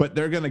 But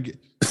they're gonna get.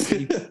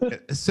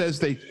 It says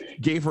they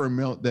gave her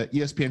that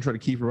ESPN tried to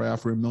keep her right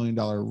off for $1 million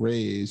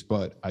raise,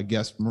 but I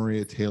guess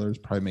Maria Taylor's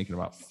probably making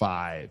about $5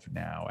 million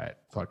now at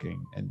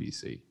fucking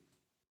NBC.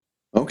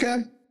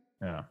 Okay.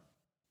 Yeah.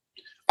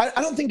 I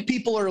don't think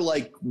people are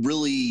like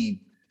really.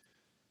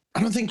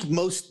 I don't think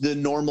the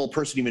normal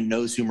person even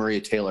knows who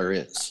Maria Taylor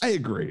is. I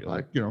agree.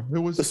 Like it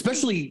was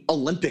especially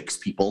Olympics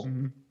people.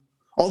 Mm-hmm.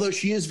 Although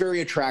she is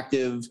very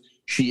attractive.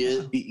 She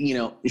is,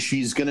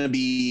 she's gonna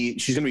be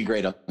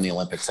great on the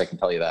Olympics. I can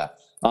tell you that.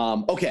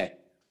 Okay,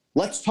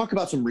 let's talk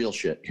about some real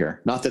shit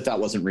here. Not that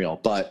wasn't real,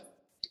 but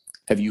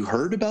have you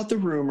heard about the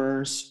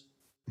rumors?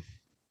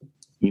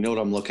 You know what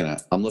I'm looking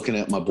at? I'm looking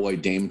at my boy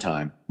Dame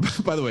Time.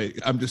 By the way,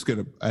 I'm just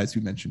gonna, as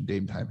you mentioned,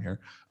 Dame Time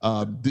here.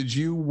 Did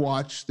you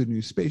watch the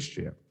new Space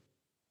Jam?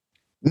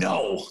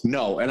 No,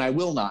 and I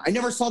will not. I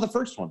never saw the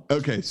first one.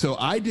 Okay, so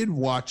I did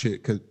watch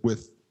it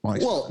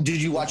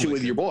did you watch it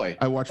with your boy?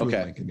 I watched it with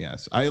Lincoln,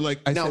 yes.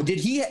 Did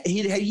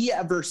he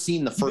ever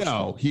seen the first one?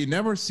 No, he had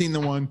never seen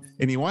the one,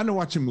 and he wanted to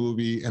watch a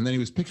movie, and then he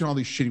was picking all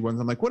these shitty ones.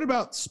 I'm like, what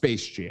about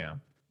Space Jam? And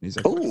he's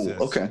like, oh,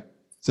 okay.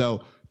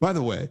 So, by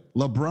the way,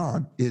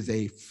 LeBron is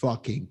a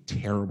fucking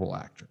terrible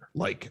actor,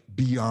 like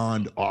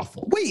beyond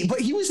awful. Wait, but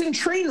he was in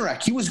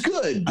Trainwreck. He was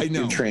good. I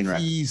know. In Trainwreck.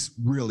 He's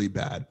really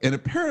bad. And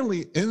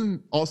apparently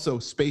in also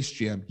Space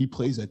Jam, he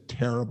plays a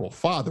terrible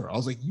father. I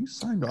was like, you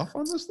signed off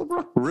on this,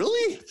 LeBron?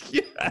 Really?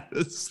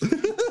 Yes.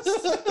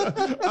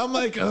 I'm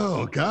like,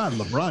 oh God,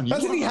 LeBron.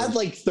 Hasn't he had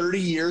like 30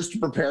 years to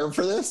prepare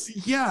for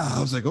this? Yeah. I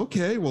was like,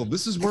 okay, well,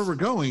 this is where we're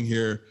going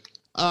here.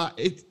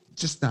 It's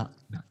just not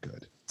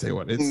good. Tell you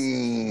what,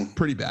 it's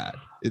pretty bad.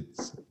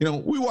 It's,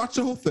 we watched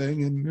the whole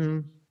thing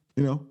and,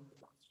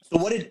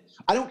 So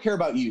I don't care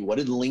about you. What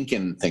did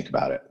Lincoln think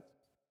about it?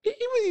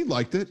 He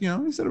liked it. He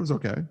said it was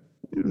okay.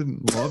 He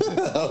didn't love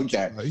it.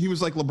 Okay. He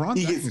was like,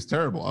 LeBron's acting is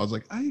terrible. I was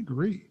like, I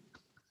agree.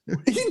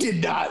 He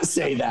did not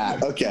say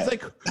that. Okay. He's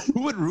like,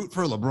 who would root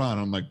for LeBron?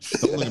 I'm like,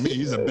 don't look at me.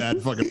 He's a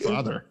bad fucking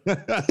father.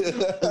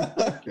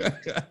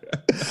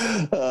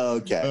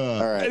 Okay.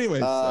 All right.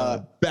 Anyways,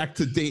 back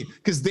to Dame,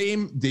 because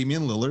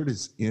Damian Lillard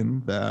is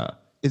in the.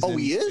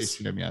 He is?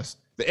 Gym, yes.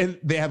 And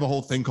they have a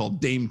whole thing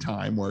called Dame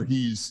Time where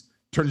he's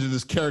turns into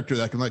this character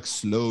that can like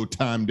slow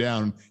time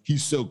down.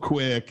 He's so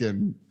quick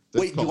and.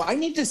 Wait, do I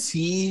need to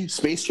see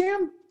Space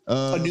Jam?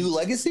 A New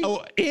Legacy?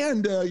 Oh,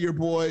 and your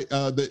boy,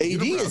 the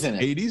AD is in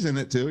it. AD's in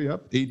it too.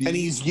 Yep. AD. And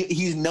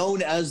he's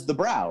known as the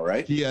Brow,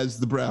 right? He has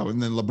the Brow,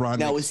 and then LeBron.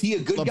 Now, is he a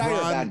good guy or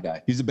a bad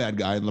guy? He's a bad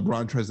guy, and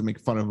LeBron tries to make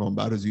fun of him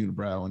about his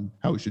unibrow and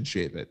how he should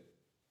shave it.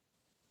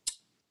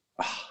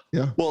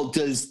 Yeah. Well,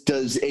 does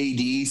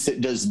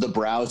the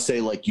Brow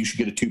say like you should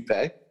get a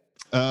toupee?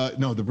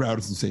 No, the brow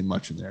doesn't say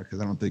much in there because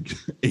I don't think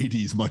AD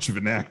is much of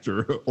an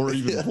actor or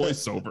even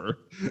voiceover.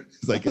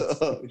 It's like,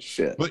 oh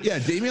shit. But yeah,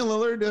 Damian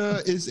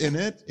Lillard is in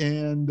it,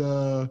 and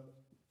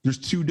there's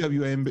 2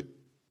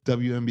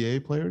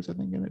 WNBA players I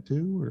think in it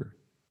too.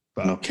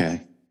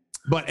 Okay.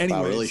 But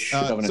anyways, really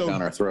shoving it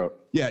down our throat.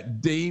 Yeah,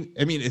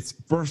 it's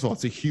first of all,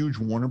 it's a huge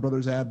Warner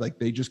Brothers ad. Like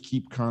they just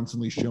keep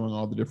constantly showing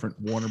all the different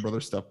Warner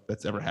Brothers stuff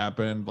that's ever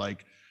happened,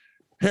 like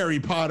Harry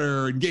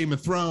Potter and Game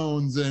of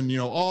Thrones and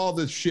all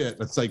this shit.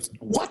 It's like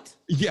what?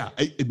 Yeah,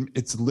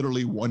 it's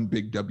literally one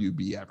big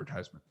WB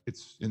advertisement.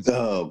 It's insane.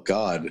 Oh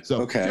God.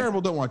 So okay.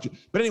 Terrible. Don't watch it.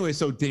 But anyway,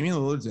 so Damian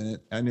Lillard's in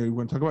it. I know we're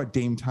going to talk about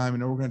Dame time,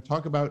 and then we're going to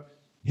talk about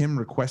him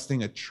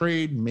requesting a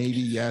trade. Maybe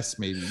yes,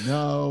 maybe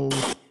no.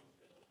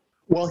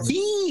 Well,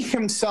 he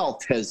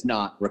himself has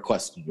not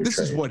requested a trade. This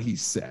is what he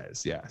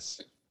says,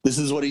 yes. This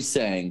is what he's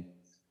saying.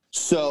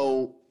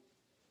 So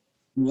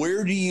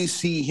where do you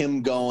see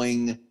him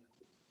going?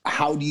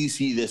 How do you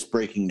see this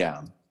breaking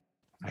down?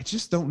 I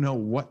just don't know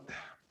what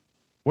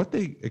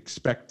they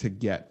expect to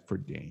get for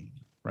Dame,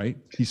 right?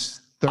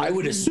 He's 31. I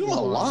would assume a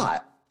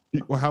lot.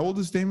 Well, how old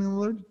is Damian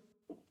Lillard?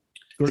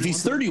 31? If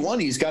he's 31,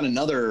 he's got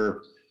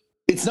another.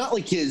 It's not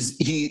like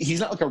he's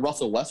not like a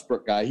Russell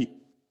Westbrook guy.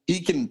 He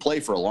can play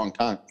for a long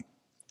time.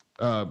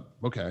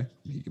 Okay,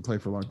 he can play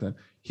for a long time.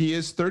 He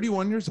is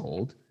 31 years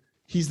old.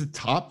 He's the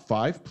top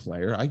 5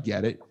 player. I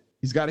get it.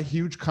 He's got a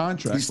huge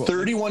contract. He's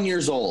 31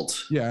 years old.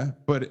 Yeah,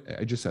 but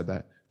I just said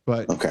that.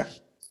 But okay,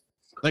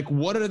 like,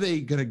 what are they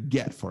gonna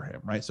get for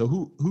him, right? So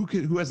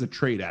who has the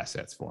trade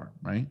assets for him,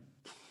 right?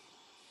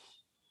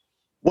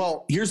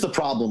 Well, here's the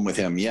problem with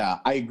him. Yeah,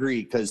 I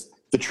agree because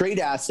the trade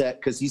asset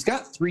because he's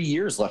got 3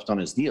 years left on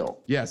his deal.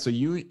 Yeah, so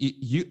you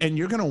and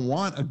you're gonna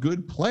want a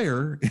good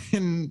player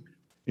in.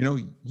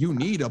 You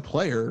need a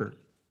player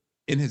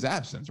in his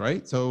absence,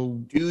 right?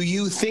 So do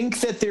you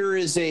think that there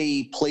is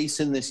a place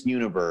in this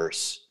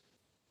universe,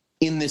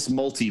 in this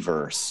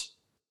multiverse,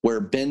 where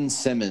Ben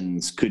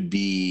Simmons could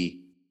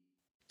be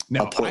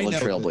a Portland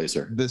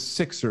Trailblazer? The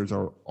Sixers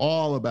are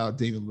all about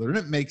Damian Lillard.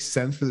 It makes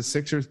sense for the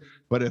Sixers,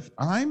 but if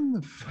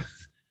I'm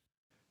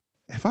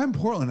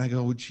Portland, I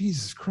go, well,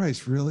 Jesus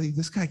Christ, really?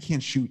 This guy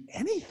can't shoot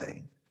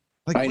anything.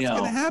 Like, what's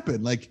going to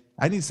happen? Like,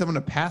 I need someone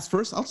to pass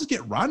first. I'll just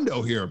get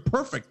Rondo here.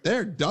 Perfect.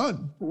 They're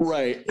done.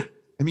 Right.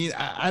 I mean,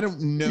 I don't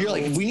know. You're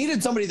like, if we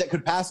needed somebody that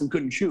could pass and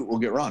couldn't shoot, we'll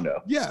get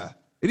Rondo. Yeah.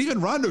 And even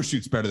Rondo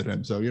shoots better than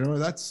him. So,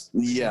 that's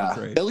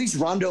great. At least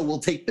Rondo will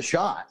take the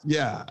shot.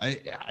 Yeah.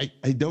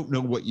 I don't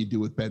know what you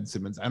do with Ben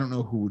Simmons. I don't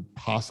know who would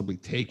possibly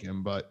take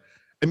him. But,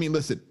 I mean,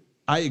 listen,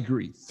 I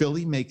agree.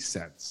 Philly makes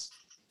sense.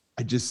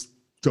 I just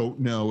don't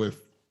know if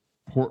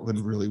Portland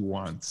really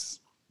wants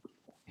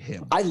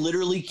him. I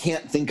literally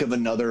can't think of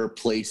another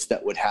place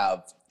that would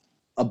have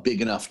a big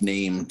enough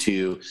name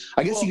to.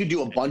 I guess you could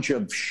do a bunch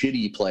of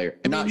shitty players,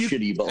 role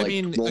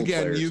again,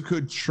 players. You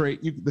could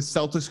trade. The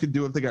Celtics could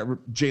do if they got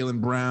Jaylen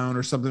Brown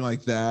or something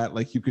like that.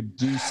 Like you could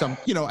do some.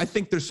 I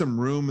think there's some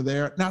room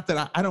there. Not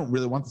that I don't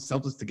really want the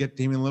Celtics to get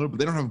Damian Lillard, but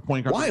they don't have a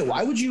point guard. Why?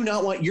 Why would you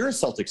not want? You're a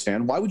Celtics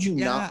fan. Why would you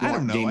not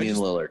want Damian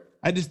Lillard?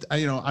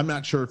 I'm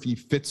not sure if he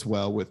fits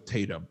well with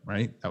Tatum.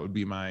 Right? That would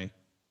be my.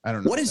 I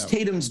don't know. What is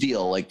Tatum's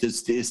deal? Like,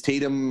 is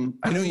Tatum?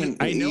 I know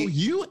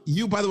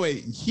you. By the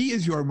way, he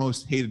is your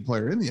most hated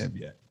player in the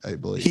NBA, I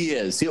believe. He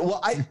is. Well,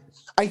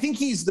 I think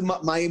he's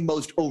my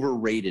most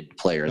overrated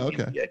player in the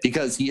NBA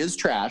because he is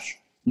trash.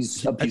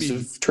 He's a piece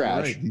of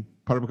trash.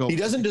 Right. He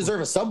doesn't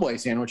deserve a Subway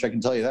sandwich. I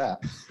can tell you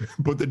that.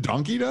 But the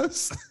donkey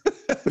does.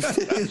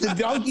 The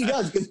donkey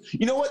does, because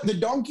you know what? The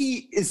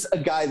donkey is a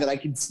guy that I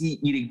can see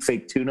eating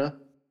fake tuna.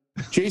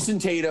 Jason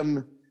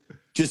Tatum.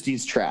 Just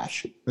he's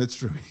trash. That's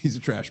true. He's a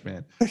trash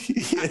man.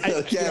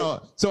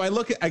 So I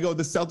go,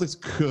 the Celtics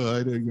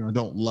could,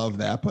 don't love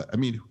that, but I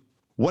mean,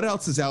 what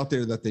else is out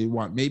there that they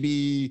want?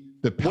 Maybe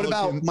the Pelicans.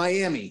 What about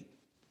Miami?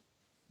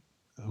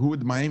 Who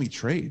would Miami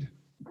trade?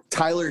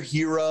 Tyler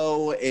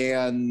Hero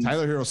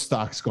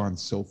stock's gone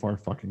so far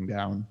fucking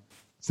down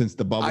since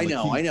the bubble. I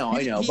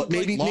know. But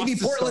maybe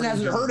Portland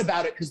hasn't heard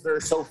about it because they're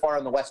so far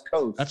on the West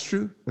Coast. That's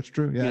true.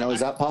 Yeah.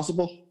 Is that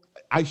possible?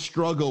 I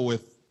struggle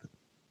with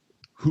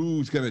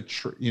who's going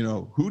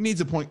to, who needs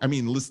a point? I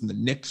mean, listen, the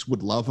Knicks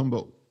would love him,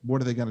 but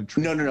what are they going to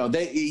trade? No.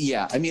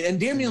 I mean, and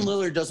Damian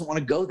Lillard doesn't want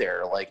to go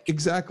there. Like,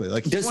 exactly.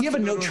 Like, does he have a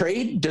no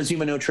trade? Does he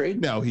have a no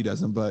trade? No, he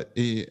doesn't. But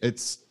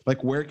it's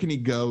like, where can he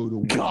go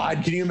to?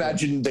 God, can you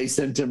imagine they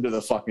sent him to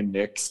the fucking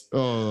Knicks?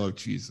 Oh,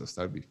 Jesus,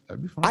 that'd be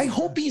fun. I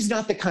hope he's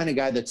not the kind of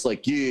guy that's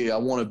like, I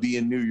want to be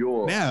in New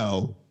York.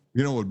 Now,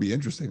 what would be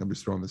interesting? I'm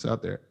just throwing this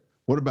out there.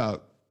 What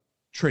about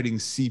trading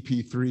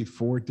CP3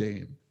 for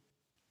Dame?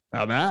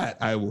 Now that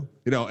I will,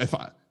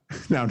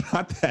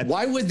 not that.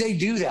 Why would they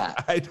do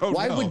that? I don't know.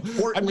 Why would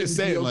Portland be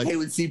okay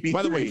with CP3?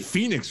 By the way,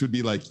 Phoenix would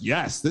be like,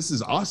 yes, this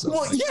is awesome.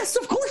 Well, yes,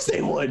 of course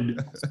they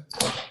would.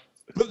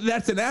 But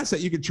that's an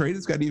asset you could trade.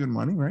 It's got even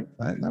money, right?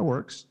 That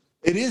works.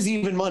 It is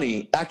even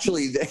money.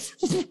 Actually,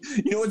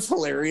 what's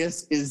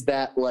hilarious is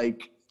that,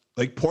 like,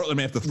 Like Portland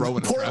may have to throw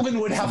in.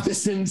 Portland would have to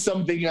send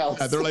something else.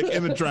 Yeah, they're like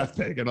in the draft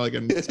pick and like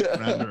in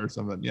second rounder or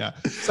something. Yeah.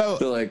 So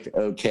they're like,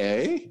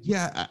 okay.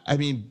 Yeah, I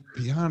mean,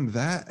 beyond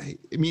that,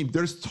 I mean,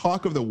 there's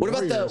talk of the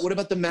Warriors. What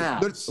about the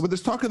Mavs?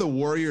 There's talk of the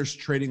Warriors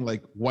trading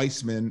like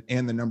Weissman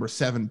and the number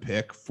 7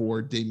 pick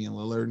for Damian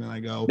Lillard, and I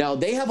go, now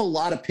they have a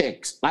lot of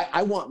picks.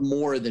 I want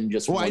more than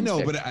just. Well, one I know,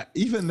 pick. but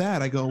even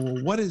that, I go,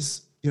 well, what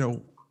is,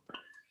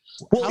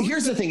 Well,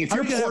 here's the thing: if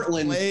you're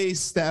Portland, play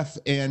Steph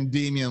and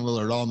Damian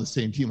Lillard all on the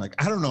same team, like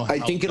I don't know. I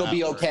think it'll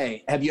be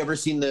okay. Have you ever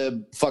seen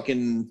the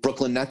fucking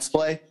Brooklyn Nets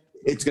play?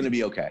 It's going to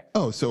be okay.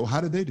 Oh, so how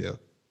did they do?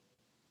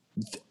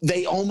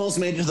 They almost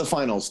made it to the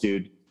finals,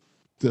 dude.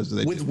 So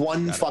with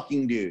one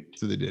fucking dude.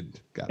 So they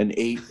did. And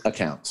 8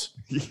 accounts.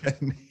 Yeah,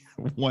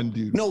 one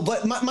dude. No,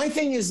 but my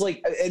thing is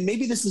like, and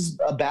maybe this is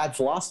a bad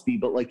philosophy,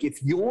 but like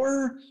if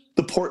you're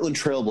the Portland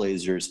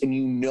Trailblazers and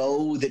you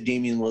know that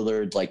Damian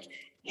Lillard like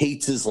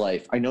hates his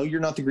life. I know you're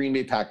not the Green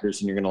Bay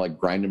Packers and you're going to like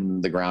grind him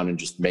into the ground and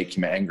just make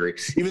him angry.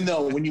 Even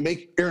though when you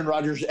make Aaron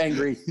Rodgers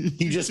angry,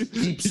 he just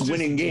keeps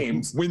winning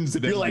games. Wins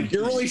it. You're like,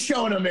 you're really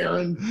showing him,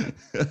 Aaron.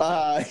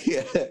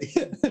 Yeah.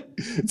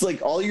 It's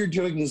like all you're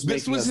doing is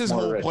this making was his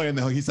whole rich. plan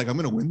though. He's like, I'm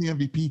going to win the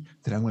MVP.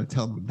 Then I'm going to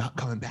tell him I'm not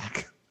coming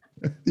back.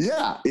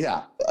 Yeah.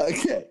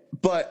 Okay.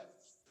 But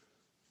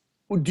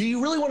do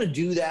you really want to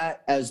do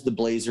that as the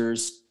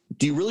Blazers?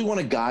 Do you really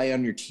want a guy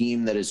on your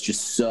team that is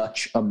just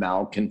such a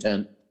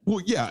malcontent? Well,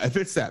 yeah, if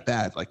it's that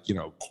bad, like,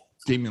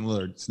 Damian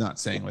Lillard's not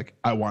saying, like,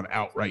 I want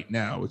out right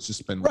now. It's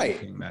just been one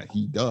thing that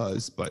he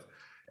does. But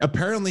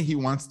apparently he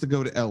wants to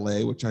go to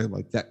L.A., which I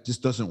like. That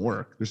just doesn't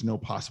work. There's no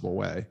possible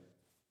way.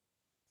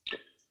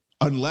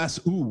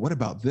 Unless, what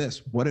about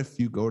this? What if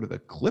you go to the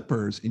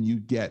Clippers and you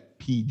get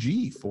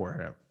PG for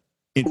him?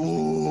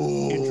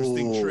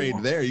 Interesting trade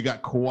there. You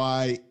got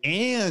Kawhi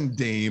and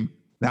Dame.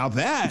 Now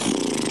that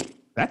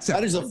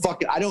is a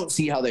fucking. I don't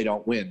see how they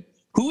don't win.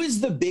 Who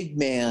is the big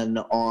man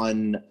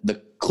on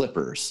the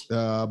Clippers?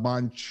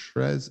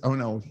 Montrez. Oh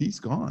no, he's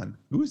gone.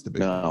 Who is the big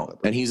man? No,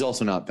 and he's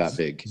also not that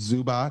big.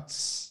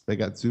 Zubats. They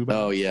got Zubats.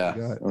 Oh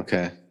yeah.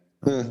 Okay.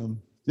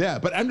 Yeah,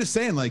 but I'm just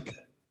saying, like,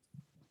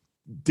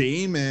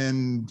 Dame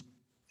and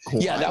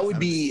Kawhi, yeah, that would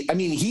be. I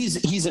mean,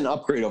 he's an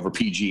upgrade over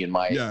PG in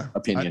my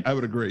opinion. I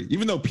would agree.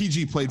 Even though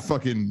PG played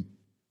fucking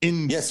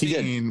insane. Yes, he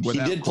did. He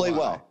did play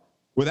well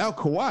without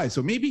Kawhi.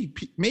 So maybe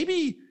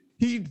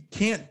he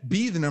can't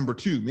be the number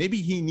 2.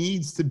 Maybe he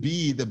needs to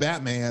be the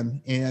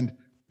Batman, and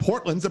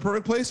Portland's the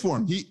perfect place for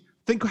him.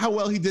 Think how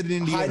well he did in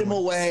Indiana. Hide him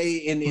away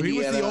in Indiana. He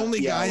was the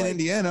only guy in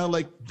Indiana.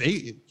 Like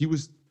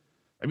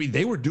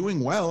they were doing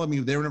well. I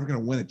mean, they were never going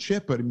to win a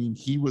chip, but I mean,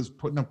 he was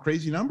putting up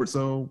crazy numbers.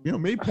 So,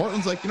 maybe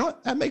Portland's like,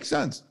 what? That makes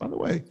sense. By the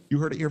way, you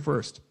heard it here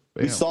first.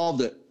 We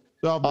solved it.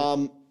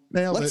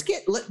 Let's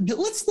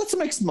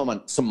make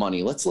some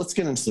money. Let's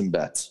get in some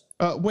bets.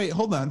 Wait,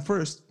 hold on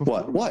first.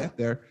 What? Get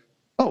there.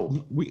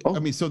 I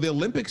mean, so the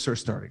Olympics are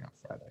starting on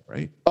Friday,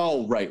 right?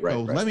 Oh, right.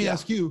 Let me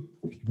ask you,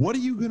 what are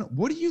you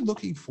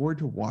looking forward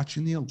to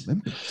watching the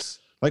Olympics?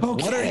 Like,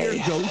 What are your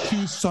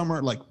go-to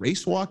summer, like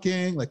race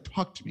walking? Like,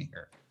 talk to me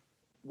here.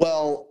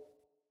 Well,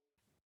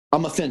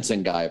 I'm a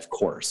fencing guy, of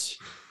course.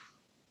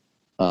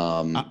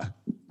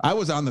 I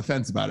was on the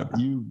fence about it, but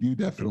you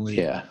definitely.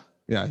 Yeah.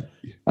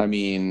 I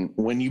mean,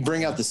 when you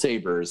bring out the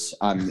sabers,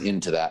 I'm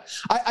into that.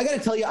 I got to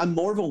tell you, I'm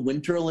more of a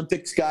Winter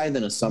Olympics guy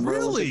than a Summer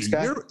Olympics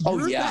guy.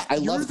 I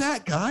love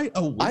that guy.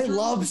 I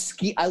love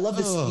ski. I love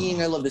the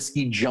skiing. I love the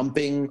ski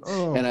jumping,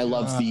 and I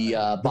love the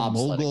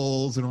bobsledding,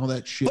 moguls and all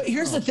that shit. But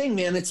here's the thing,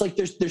 man. It's like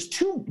there's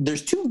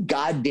too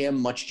goddamn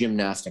much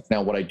gymnastics.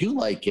 Now, what I do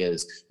like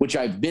is, which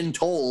I've been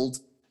told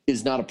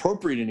is not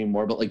appropriate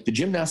anymore, but like the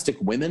gymnastic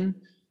women,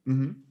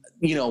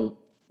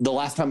 the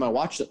last time I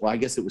watched it, well, I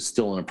guess it was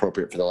still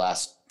inappropriate for the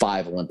last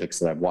 5 Olympics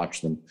that I've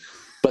watched them,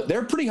 but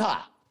they're pretty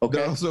hot. Okay.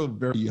 They're also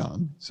very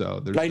young.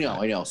 So I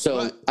know.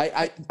 So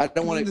I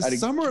don't want to. The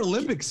Summer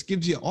Olympics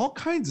gives you all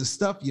kinds of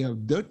stuff. You're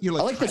like, I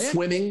like the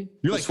swimming.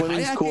 You're like,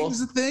 swimming's cool.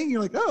 Is a thing.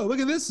 You're like, oh, look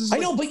at this. I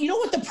know, but you know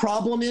what the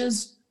problem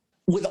is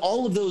with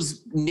all of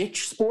those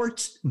niche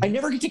sports? I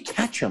never get to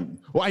catch them.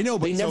 Well, I know,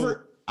 but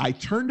I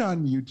turned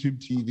on YouTube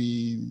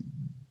TV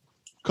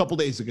a couple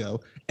days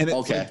ago, and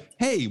it's like,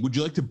 hey, would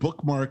you like to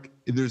bookmark?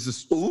 There's this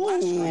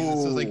splash screen that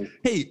says like,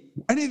 hey,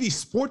 any of these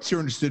sports you're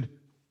interested,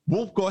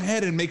 we'll go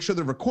ahead and make sure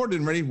they're recorded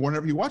and ready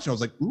whenever you watch it. I was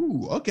like,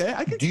 ooh, okay.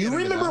 Do you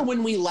remember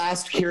when we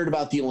last cared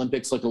about the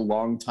Olympics like a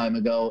long time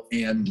ago,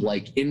 and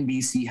like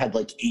NBC had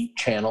like 8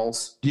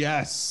 channels?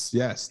 Yes.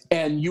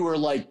 And you were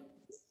like,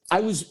 I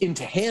was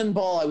into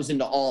handball. I was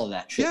into all of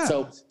that shit. Yeah.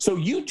 So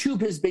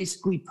YouTube has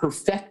basically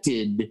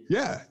perfected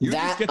that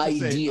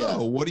idea. Say,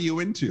 what are you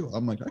into?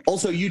 I'm like,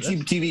 also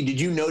YouTube TV.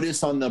 Did you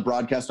notice on the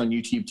broadcast on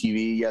YouTube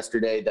TV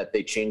yesterday that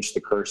they changed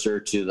the cursor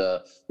to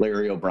the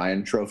Larry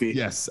O'Brien trophy?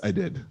 Yes, I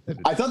did.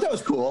 I thought that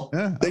was cool.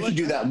 Yeah, they should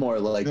do that more.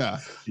 Like,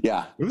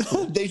 yeah.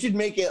 They should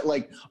make it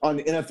like on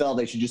NFL.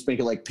 They should just make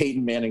it like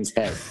Peyton Manning's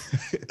head.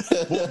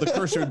 Well, the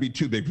cursor would be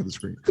too big for the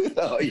screen.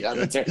 Oh yeah,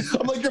 that's right.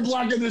 I'm like, you're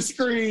blocking the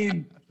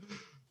screen.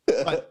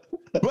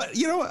 But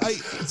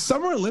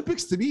Summer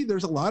Olympics, to me,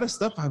 there's a lot of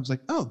stuff. I was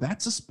like, oh,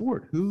 that's a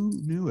sport. Who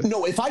knew it?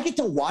 No, if I get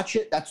to watch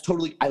it, that's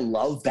totally. I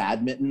love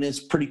badminton. It's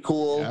pretty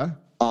cool. Yeah.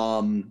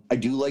 I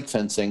do like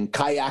fencing,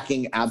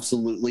 kayaking,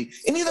 absolutely.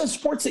 Any of those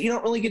sports that you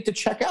don't really get to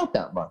check out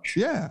that much.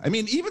 Yeah, I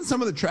mean, even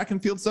some of the track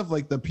and field stuff,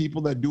 like the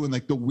people that doing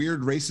like the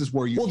weird races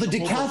where you. Well, the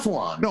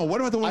decathlon. No, what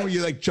about the one where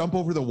you like jump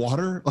over the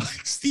water,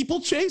 like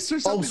steeplechase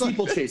or something? Oh,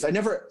 steeplechase. I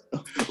never.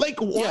 Like,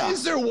 why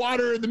is there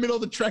water in the middle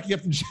of the track you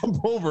have to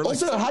jump over?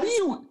 Also, like, how do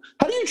you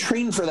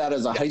train for that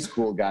as a high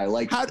school guy?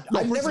 Like,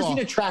 I've never seen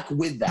a track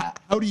with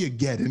that. How do you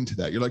get into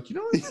that? You're like, I'm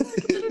gonna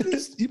do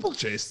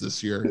steeplechase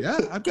this year. Yeah,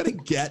 I've got to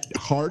get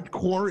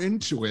hardcore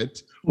into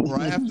it, or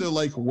I have to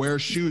like wear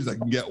shoes that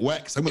can get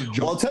wet because I'm going to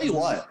jump. Well, I'll tell you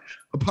what.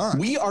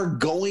 We are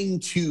going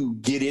to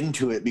get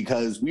into it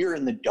because we are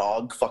in the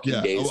dog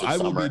fucking days of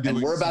summer,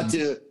 and we're about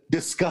to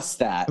discuss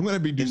that. I'm going to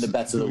be in the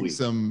bets of the week.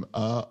 Some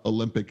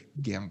Olympic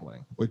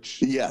gambling,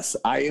 which yes,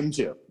 I am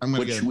too.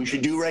 Which we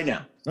should do right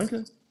now.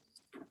 Okay.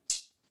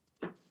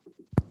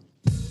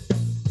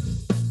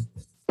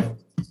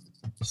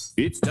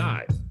 It's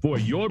time for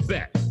your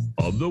bet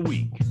of the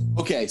week.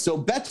 Okay, so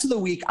bets of the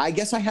week. I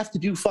guess I have to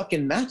do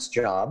fucking Matt's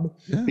job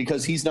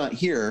because he's not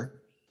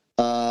here.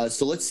 So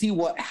let's see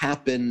what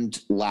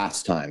happened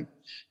last time.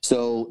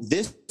 So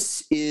this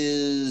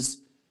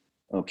is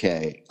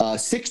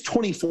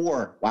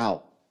 6/24.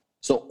 Wow.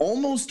 So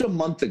almost a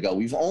month ago.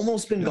 We've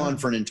almost been gone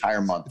for an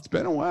entire month. It's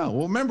been a while.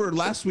 Well, remember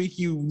last week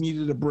you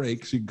needed a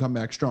break so you can come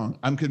back strong.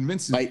 I'm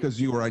convinced it's because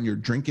you were on your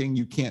drinking.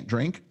 You can't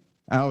drink.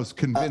 I was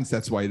convinced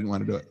that's why you didn't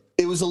want to do it.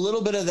 It was a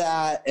little bit of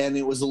that, and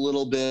it was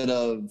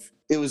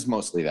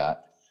mostly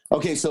that.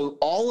 Okay, so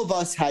all of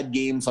us had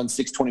games on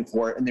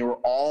 6/24, and they were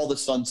all the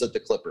Suns at the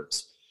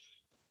Clippers.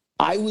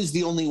 I was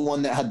the only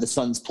one that had the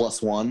Suns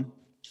 +1,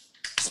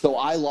 so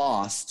I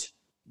lost.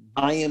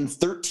 I am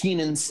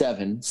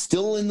 13-7,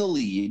 still in the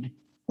lead.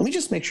 Let me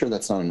just make sure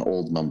that's not an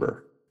old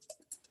number.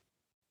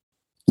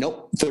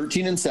 Nope,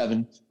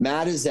 13-7.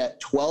 Matt is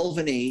at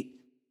 12-8,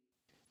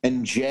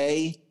 and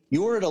Jay,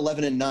 you're at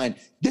 11-9.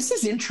 This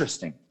is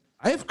interesting.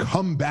 I have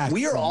come back.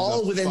 We are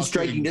all within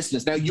striking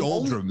distance now. You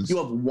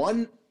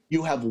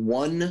have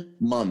 1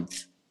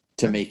 month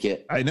to make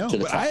it. I know,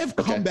 but I have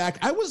come back.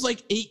 I was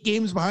like 8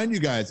 games behind you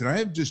guys, and I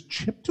have just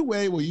chipped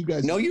away while you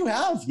guys. No, you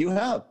have.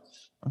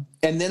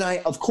 And then I,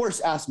 of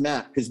course, asked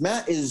Matt because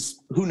Matt is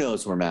who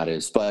knows where Matt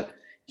is, but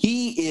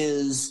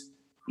he's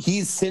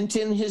sent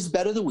in his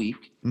bet of the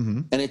week,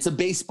 and it's a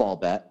baseball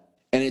bet,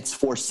 and it's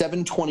for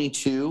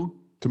 7/22,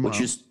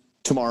 which is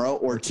tomorrow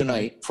or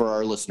tonight for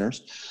our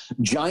listeners.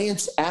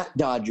 Giants at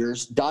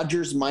Dodgers.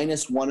 Dodgers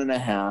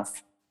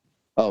 -1.5.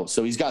 Oh,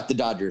 so he's got the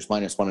Dodgers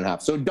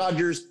 -1.5. So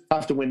Dodgers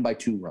have to win by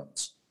 2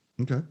 runs.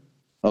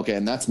 Okay,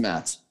 and that's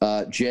Matt's.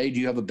 Jay,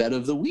 do you have a bet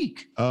of the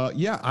week?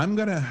 Yeah, I'm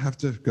going to have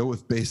to go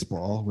with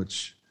baseball,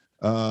 which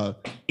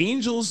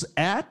Angels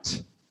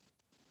at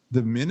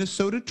the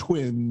Minnesota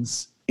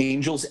Twins.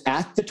 Angels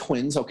at the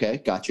Twins. Okay,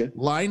 gotcha.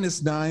 Line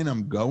is 9.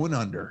 I'm going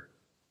under.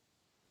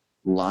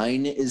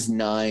 Line is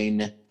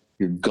 9.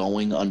 You're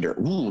going under.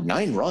 Ooh,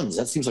 9 runs.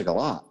 That seems like a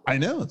lot. I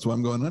know. That's why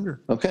I'm going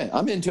under. Okay,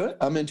 I'm into it.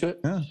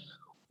 Yeah.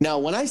 Now,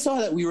 when I saw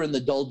that we were in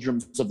the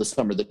doldrums of the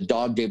summer, the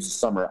dog days of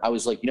summer, I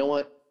was like, you know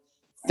what?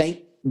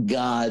 Thank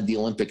God the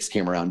Olympics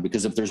came around,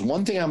 because if there's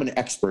one thing I'm an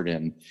expert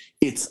in,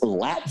 it's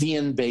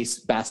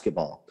Latvian-based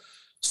basketball.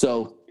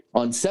 So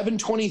on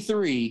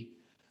 7/23,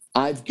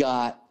 I've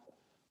got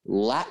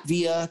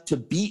Latvia to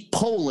beat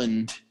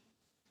Poland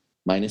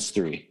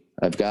 -3.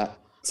 I've got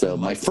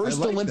my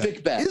first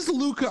Olympic bet. Is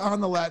Luka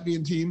on the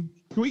Latvian team?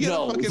 Can we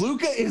get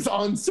Luka is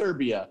on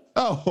Serbia.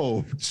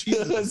 Oh,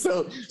 Jesus.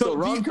 so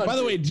wrong country. By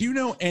the way, do you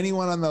know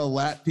anyone on the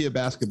Latvia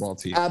basketball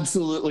team?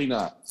 Absolutely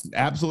not.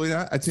 Absolutely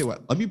not. I tell you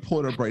what, let me pull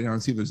it up right now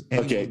and see if there's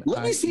any. Okay,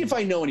 let me see if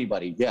I know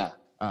anybody. Yeah.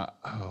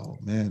 Oh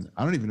man,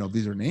 I don't even know if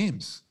these are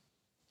names.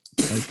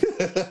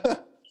 Like,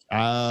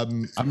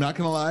 I'm not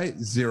gonna lie,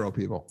 0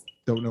 people.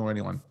 Don't know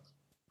anyone.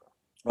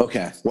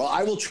 Okay. Well,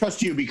 I will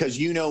trust you because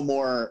you know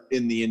more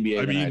in the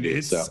NBA than I do.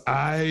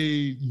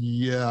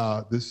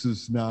 This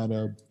is not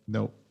a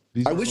nope.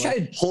 I wish I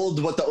had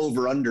pulled what the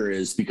over-under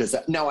is, because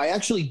now I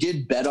actually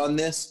did bet on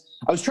this.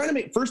 I was trying to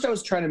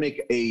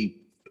make a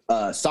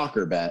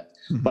soccer bet,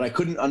 but I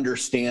couldn't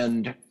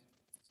understand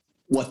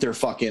what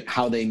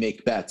how they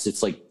make bets.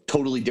 It's like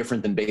totally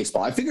different than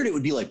baseball. I figured it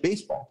would be like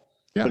baseball,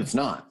 but it's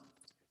not.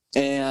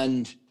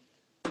 And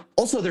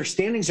also their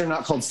standings are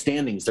not called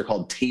standings. They're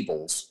called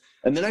tables.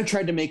 And then I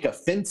tried to make a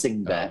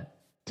fencing bet.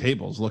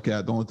 Tables.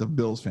 Don't let the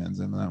Bills fans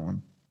in that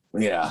one.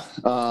 Yeah.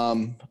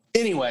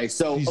 Anyway,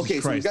 so Jesus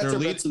okay, Christ. So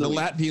we got the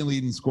Latvian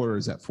leading scorer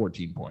is at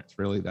 14 points.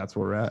 Really, that's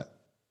where we're at.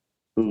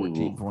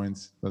 14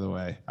 points. By the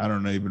way, I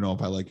don't even know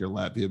if I like your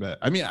Latvia bet.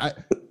 I mean,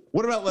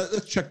 what about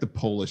let's check the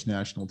Polish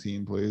national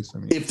team, please. I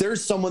mean, if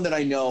there's someone that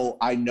I know,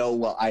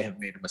 well, I have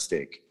made a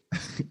mistake.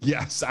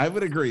 Yes, I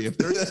would agree. If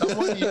there's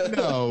someone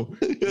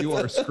you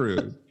are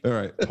screwed. All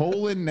right,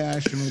 Poland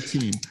national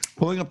team.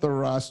 Pulling up the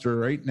roster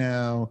right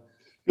now.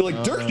 You're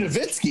like Dirk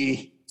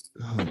Nowitzki.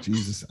 Oh,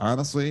 Jesus.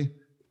 Honestly,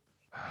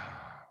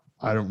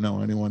 I don't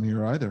know anyone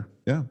here either.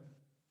 Yeah.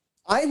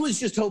 I was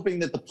just hoping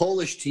that the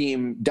Polish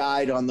team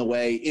died on the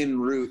way en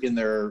route in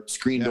their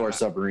screen door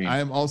submarine. I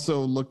am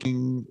also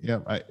looking.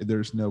 Yeah,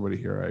 there's nobody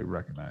here I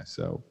recognize.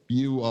 So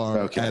you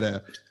are at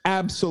a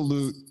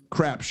absolute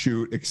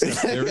crapshoot.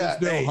 Except there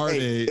is no hard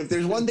eight. If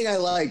there's one thing I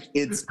like,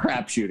 it's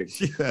crap shooting.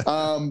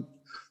 Yeah.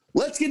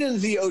 Let's get into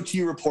the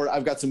OT report.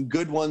 I've got some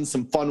good ones,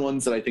 some fun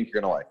ones that I think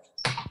you're gonna like.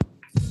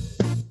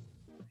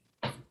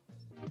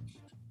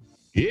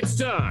 It's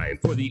time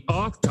for the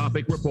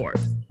off-topic report.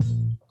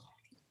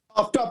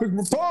 Off-topic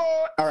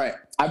report. All right,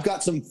 I've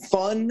got some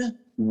fun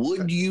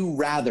would you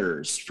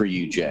rathers for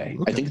you, Jay.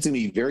 Okay. I think it's gonna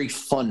be very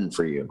fun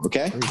for you.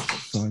 Okay.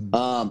 It's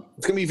gonna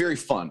be very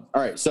fun.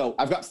 All right, so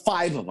I've got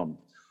 5 of them.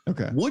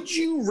 Okay. Would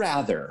you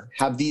rather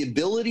have the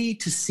ability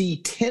to see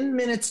 10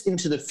 minutes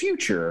into the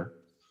future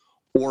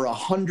or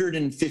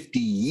 150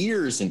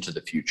 years into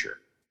the future?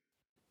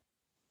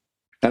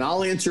 And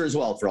I'll answer as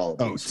well for all of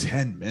these.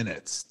 10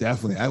 minutes.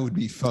 Definitely. I would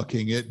be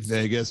fucking at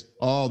Vegas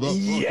all the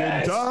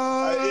fucking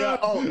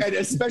time. And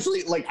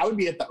especially, like, I would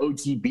be at the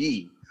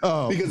OTB.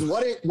 Oh. Because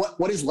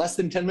what is less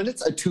than 10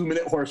 minutes? A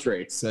 2-minute horse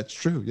race. That's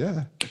true,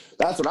 yeah.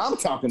 That's what I'm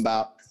talking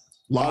about.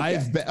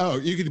 Live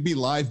you could be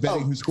live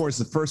betting who scores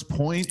the first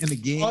point in the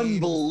game.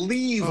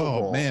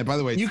 Unbelievable. Oh, man, by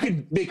the way. You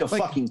could make a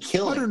fucking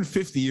killing.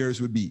 150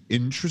 years would be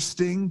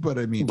interesting, but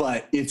I mean.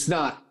 But it's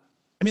not.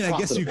 I mean, I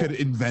guess you could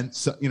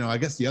invent, I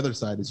guess the other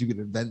side is you could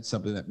invent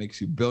something that makes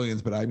you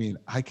billions, but I mean,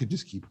 I could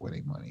just keep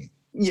winning money.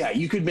 Yeah,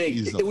 you could make,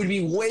 it would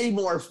be way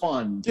more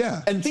fun.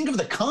 Yeah. And think of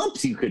the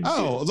comps you could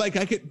do. Like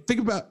I could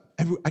think about,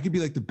 I could be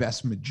like the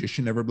best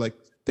magician ever, like,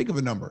 think of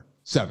a number,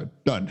 7,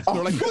 done.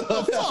 They're like, what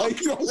the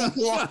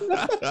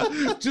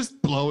fuck?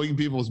 Just blowing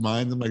people's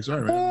minds. I'm like,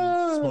 sorry,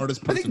 man,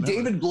 smartest person I think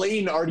David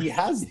Blaine already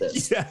has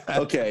this. Yeah.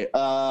 Okay.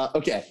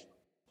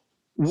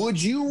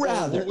 Would you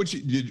rather?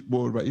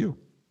 What about you?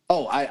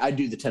 Oh, I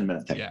do the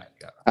 10-minute thing. Yeah.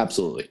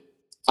 Absolutely.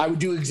 I would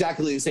do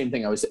exactly the same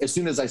thing. As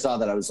soon as I saw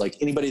that, I was like,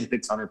 anybody that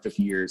picks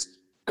 150 years,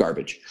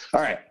 garbage. All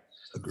right.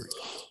 Agreed.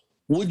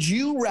 Would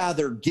you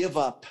rather give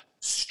up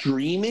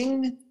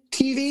streaming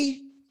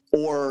TV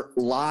or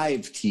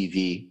live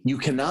TV? You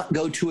cannot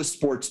go to a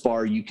sports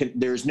bar.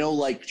 There's no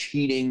like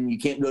cheating. You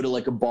can't go to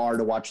like a bar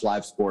to watch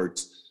live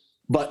sports.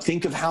 But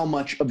think of how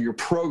much of your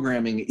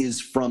programming is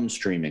from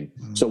streaming.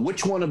 Mm-hmm. So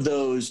which one of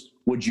those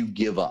would you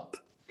give up?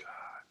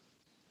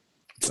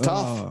 It's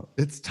tough.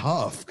 It's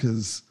tough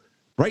because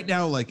right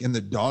now, like in the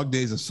dog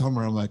days of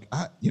summer, I'm like,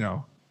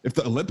 if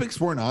the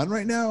Olympics weren't on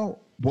right now,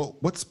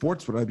 what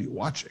sports would I be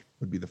watching?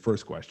 Would be the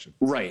first question.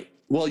 Right.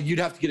 Well, you'd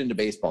have to get into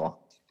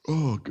baseball.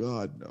 Oh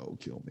God, no,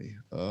 kill me.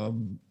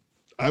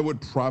 I would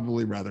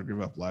probably rather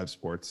give up live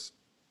sports.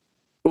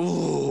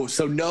 Ooh,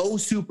 so no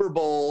Super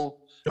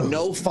Bowl,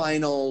 no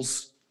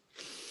finals.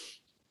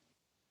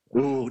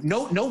 Ooh,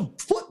 no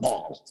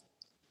football.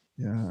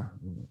 Yeah,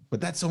 but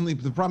that's only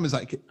the problem is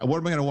what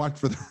am I going to watch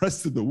for the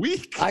rest of the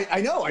week? I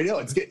know.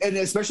 It's good. And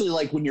especially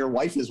like when your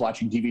wife is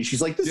watching TV,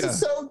 she's like, "This is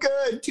so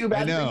good. Too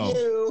bad for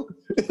you."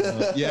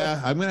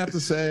 I'm going to have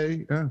to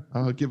say,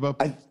 I'll give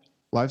up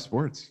live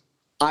sports.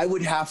 I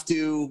would have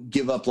to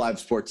give up live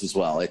sports as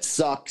well. It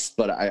sucks,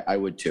 but I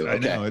would too.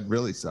 Okay. I know it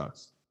really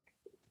sucks.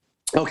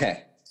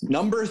 Okay,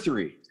 number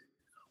 3.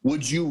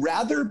 Would you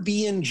rather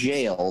be in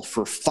jail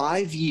for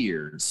 5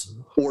 years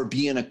or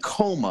be in a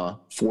coma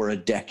for a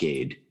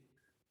decade?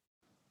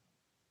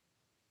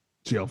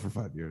 Jail for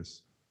 5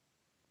 years.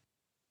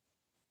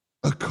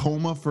 A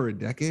coma for a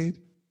decade?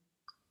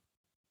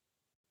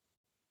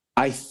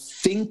 I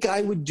think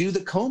I would do the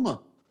coma.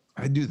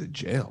 I'd do the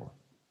jail.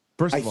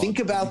 First of all, think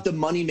about the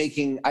money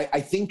making. I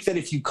think that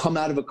if you come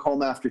out of a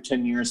coma after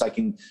 10 years, I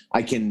can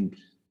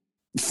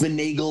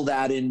finagle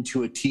that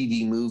into a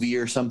TV movie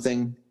or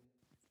something.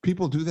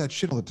 People do that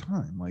shit all the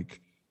time. Like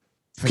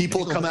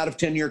people come out of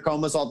 10-year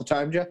comas all the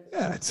time, Jeff?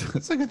 Yeah,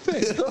 it's like a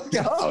thing.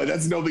 Oh,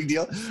 that's no big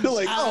deal. They're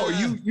like,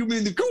 you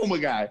mean the coma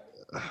guy?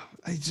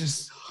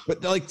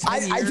 But like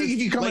 10 years, I think if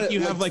you come like you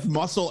have like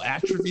muscle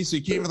atrophy, so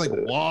you can't even like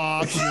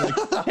walk. And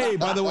you're like, hey,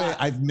 by the way,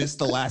 I've missed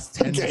the last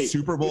 10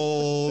 Super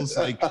Bowls.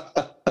 Like,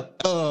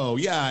 oh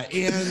yeah,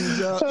 and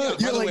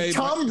you're like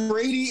Tom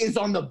Brady is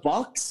on the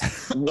Bucs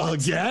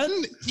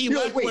again.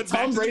 You're like, wait,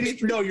 Tom Brady?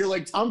 No, you're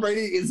like Tom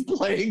Brady is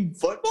playing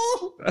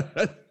football.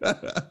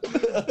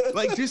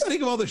 Like, just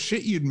think of all the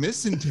shit you'd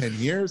miss in 10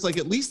 years. Like,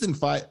 at least in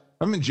 5,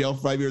 I'm in jail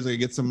for 5 years. I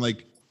get some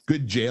like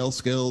good jail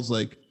skills,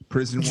 like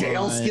prison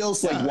jail wine.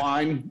 Skills, like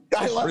wine.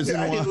 I love it.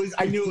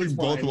 I knew it was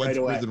both wine right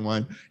away. Prison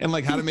wine, and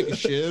like how to make a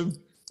shiv,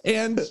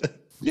 and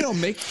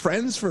make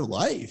friends for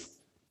life.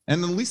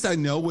 And at least I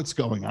know what's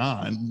going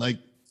on. Like,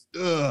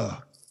 I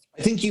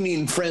think you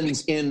mean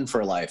friends in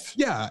for life.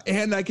 Yeah,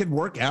 and I could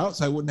work out,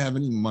 so I wouldn't have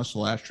any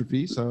muscle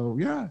atrophy. So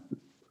yeah,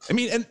 I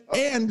mean,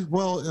 and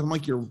well, I'm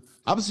like,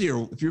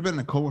 if you've been in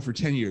a coma for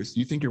 10 years, do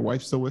you think your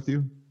wife's still with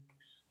you?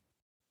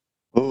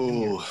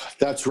 Oh,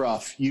 that's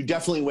rough. You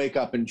definitely wake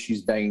up and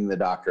she's banging the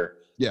doctor.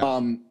 Yeah.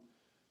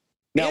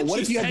 Now, and what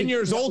she's if you have 10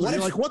 years old? And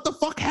you're like, what the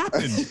fuck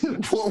happened?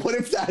 Well, what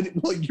if that?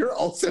 Well, you're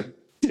also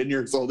 10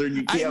 years older and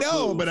you can't I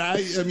know, move. but I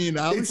mean,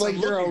 it's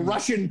like you're a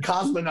Russian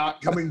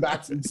cosmonaut coming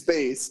back from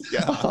space.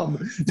 Yeah.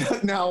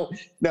 Now,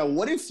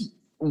 what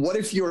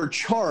if your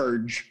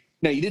charge?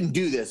 Now you didn't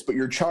do this, but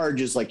your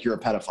charge is like you're a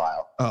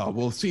pedophile. Oh,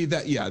 well, see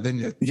that. Yeah,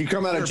 then you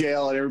come out of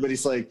jail and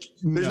everybody's like,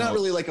 there's not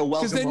really like a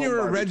welcome. Because then you're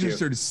a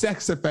registered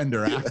sex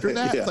offender after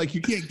that. Yeah. Like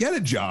you can't get a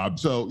job.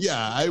 So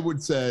yeah, I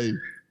would say,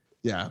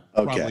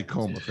 probably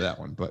coma for that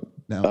one. But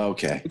no,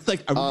 okay. It's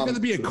like, are we going to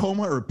be a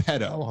coma or a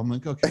pedo? I'm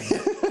like, okay.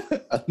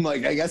 I'm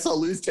like, I guess I'll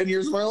lose 10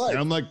 years of my life. And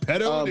I'm like,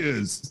 pedo it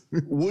is.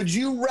 Would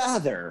you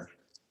rather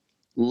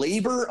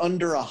labor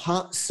under a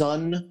hot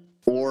sun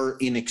or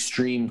in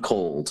extreme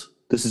cold?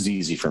 This is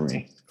easy for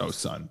me. Oh,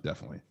 sun,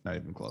 definitely. Not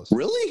even close.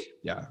 Really?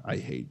 Yeah, I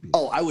hate being.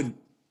 Oh, I would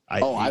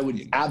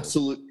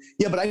absolutely.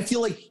 Yeah, but I feel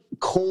like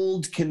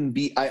cold can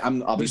be.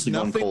 I'm obviously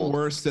there's going nothing cold.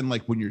 worse than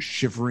like when you're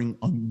shivering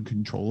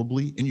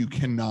uncontrollably and you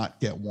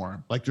cannot get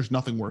warm. Like there's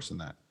nothing worse than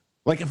that.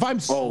 Like if I'm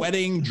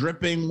sweating,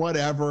 dripping,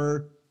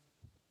 whatever.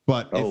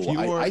 But if you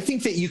are, I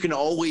think that you can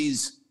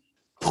always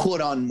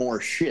put on more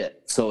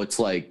shit. So it's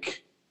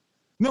like,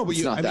 no, but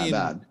it's not that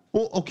bad.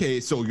 Well, okay,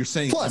 so you're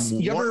saying plus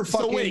you ever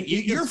fucking? So wait,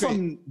 you're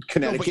from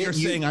Connecticut. No, but you're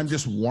saying I'm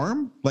just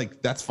warm?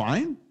 Like that's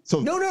fine? So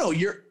no,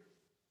 you're.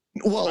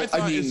 Well,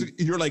 I mean,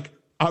 you're like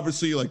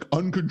obviously like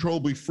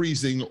uncontrollably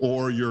freezing,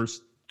 or you're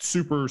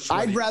super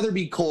sweaty. I'd rather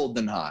be cold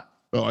than hot.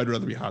 Oh, I'd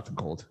rather be hot than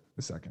cold.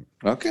 A second.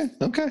 Okay.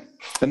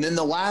 And then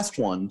the last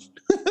one.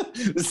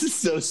 This is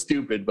so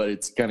stupid, but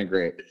it's kind of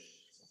great.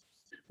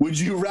 Would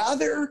you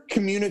rather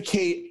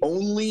communicate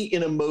only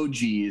in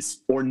emojis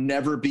or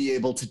never be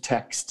able to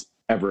text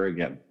ever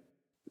again?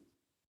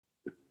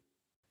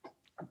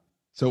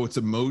 So it's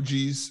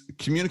emojis.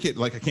 Communicate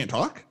like I can't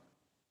talk?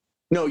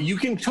 No, you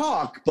can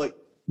talk, but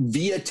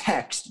via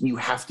text, you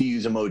have to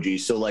use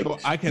emojis. So like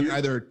I can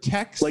either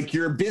text. Like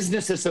your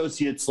business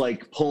associate's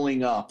like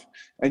pulling up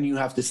and you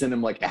have to send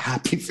them like a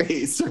happy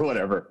face or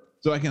whatever.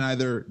 So I can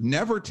either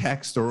never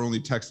text or only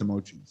text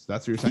emojis.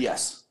 That's what you're saying?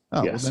 Yes.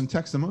 Oh, yes. Well then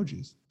text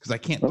emojis because I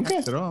can't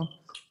text at all.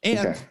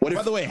 And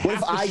by the way, what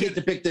if I get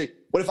to pick the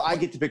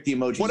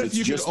emojis? What if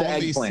you could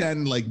only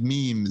send like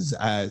memes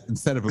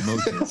instead of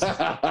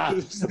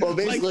emojis? Well,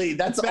 basically,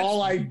 that's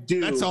all I do.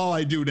 That's all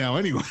I do now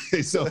anyway.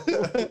 So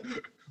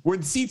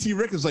when CT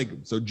Rick is like,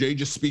 so Jay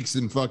just speaks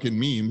in fucking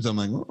memes, I'm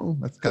like, oh,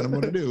 that's kind of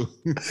what I do.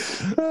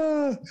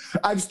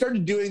 I've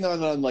started doing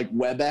on like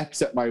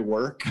WebEx at my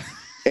work.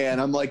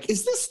 And I'm like,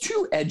 is this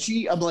too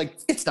edgy? I'm like,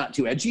 it's not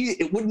too edgy.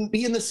 It wouldn't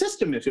be in the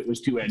system if it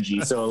was too edgy.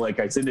 So like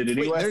I send it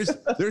anyway. Wait,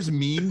 there's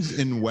memes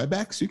in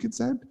WebEx you could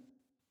send?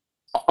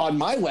 On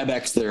my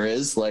WebEx there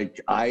is. Like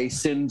I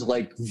send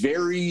like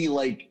very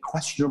like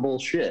questionable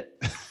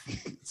shit.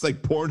 It's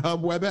like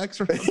Pornhub WebEx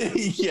or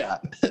something? Yeah.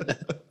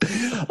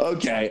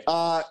 Okay.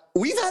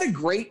 We've had a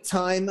great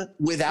time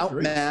without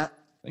Matt.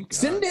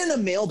 Send in a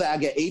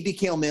mailbag at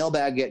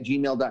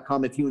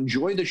abklmailbag@gmail.com if you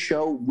enjoy the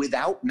show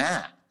without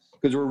Matt.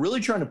 Because we're really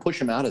trying to push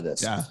him out of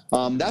this. Yeah.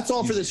 That's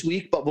all for this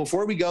week. But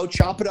before we go,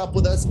 chop it up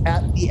with us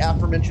at the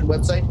aforementioned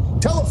website.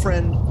 Tell a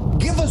friend.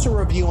 Give us a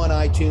review on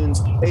iTunes.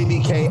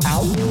 ABK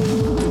out.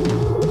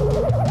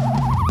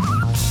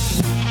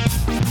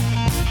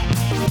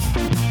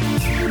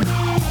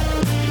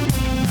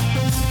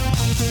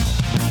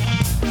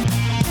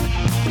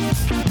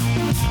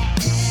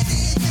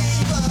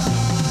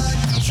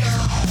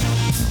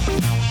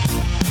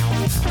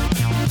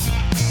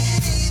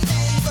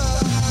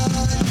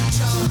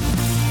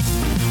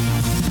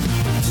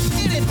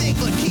 Anything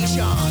but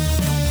Keyshawn.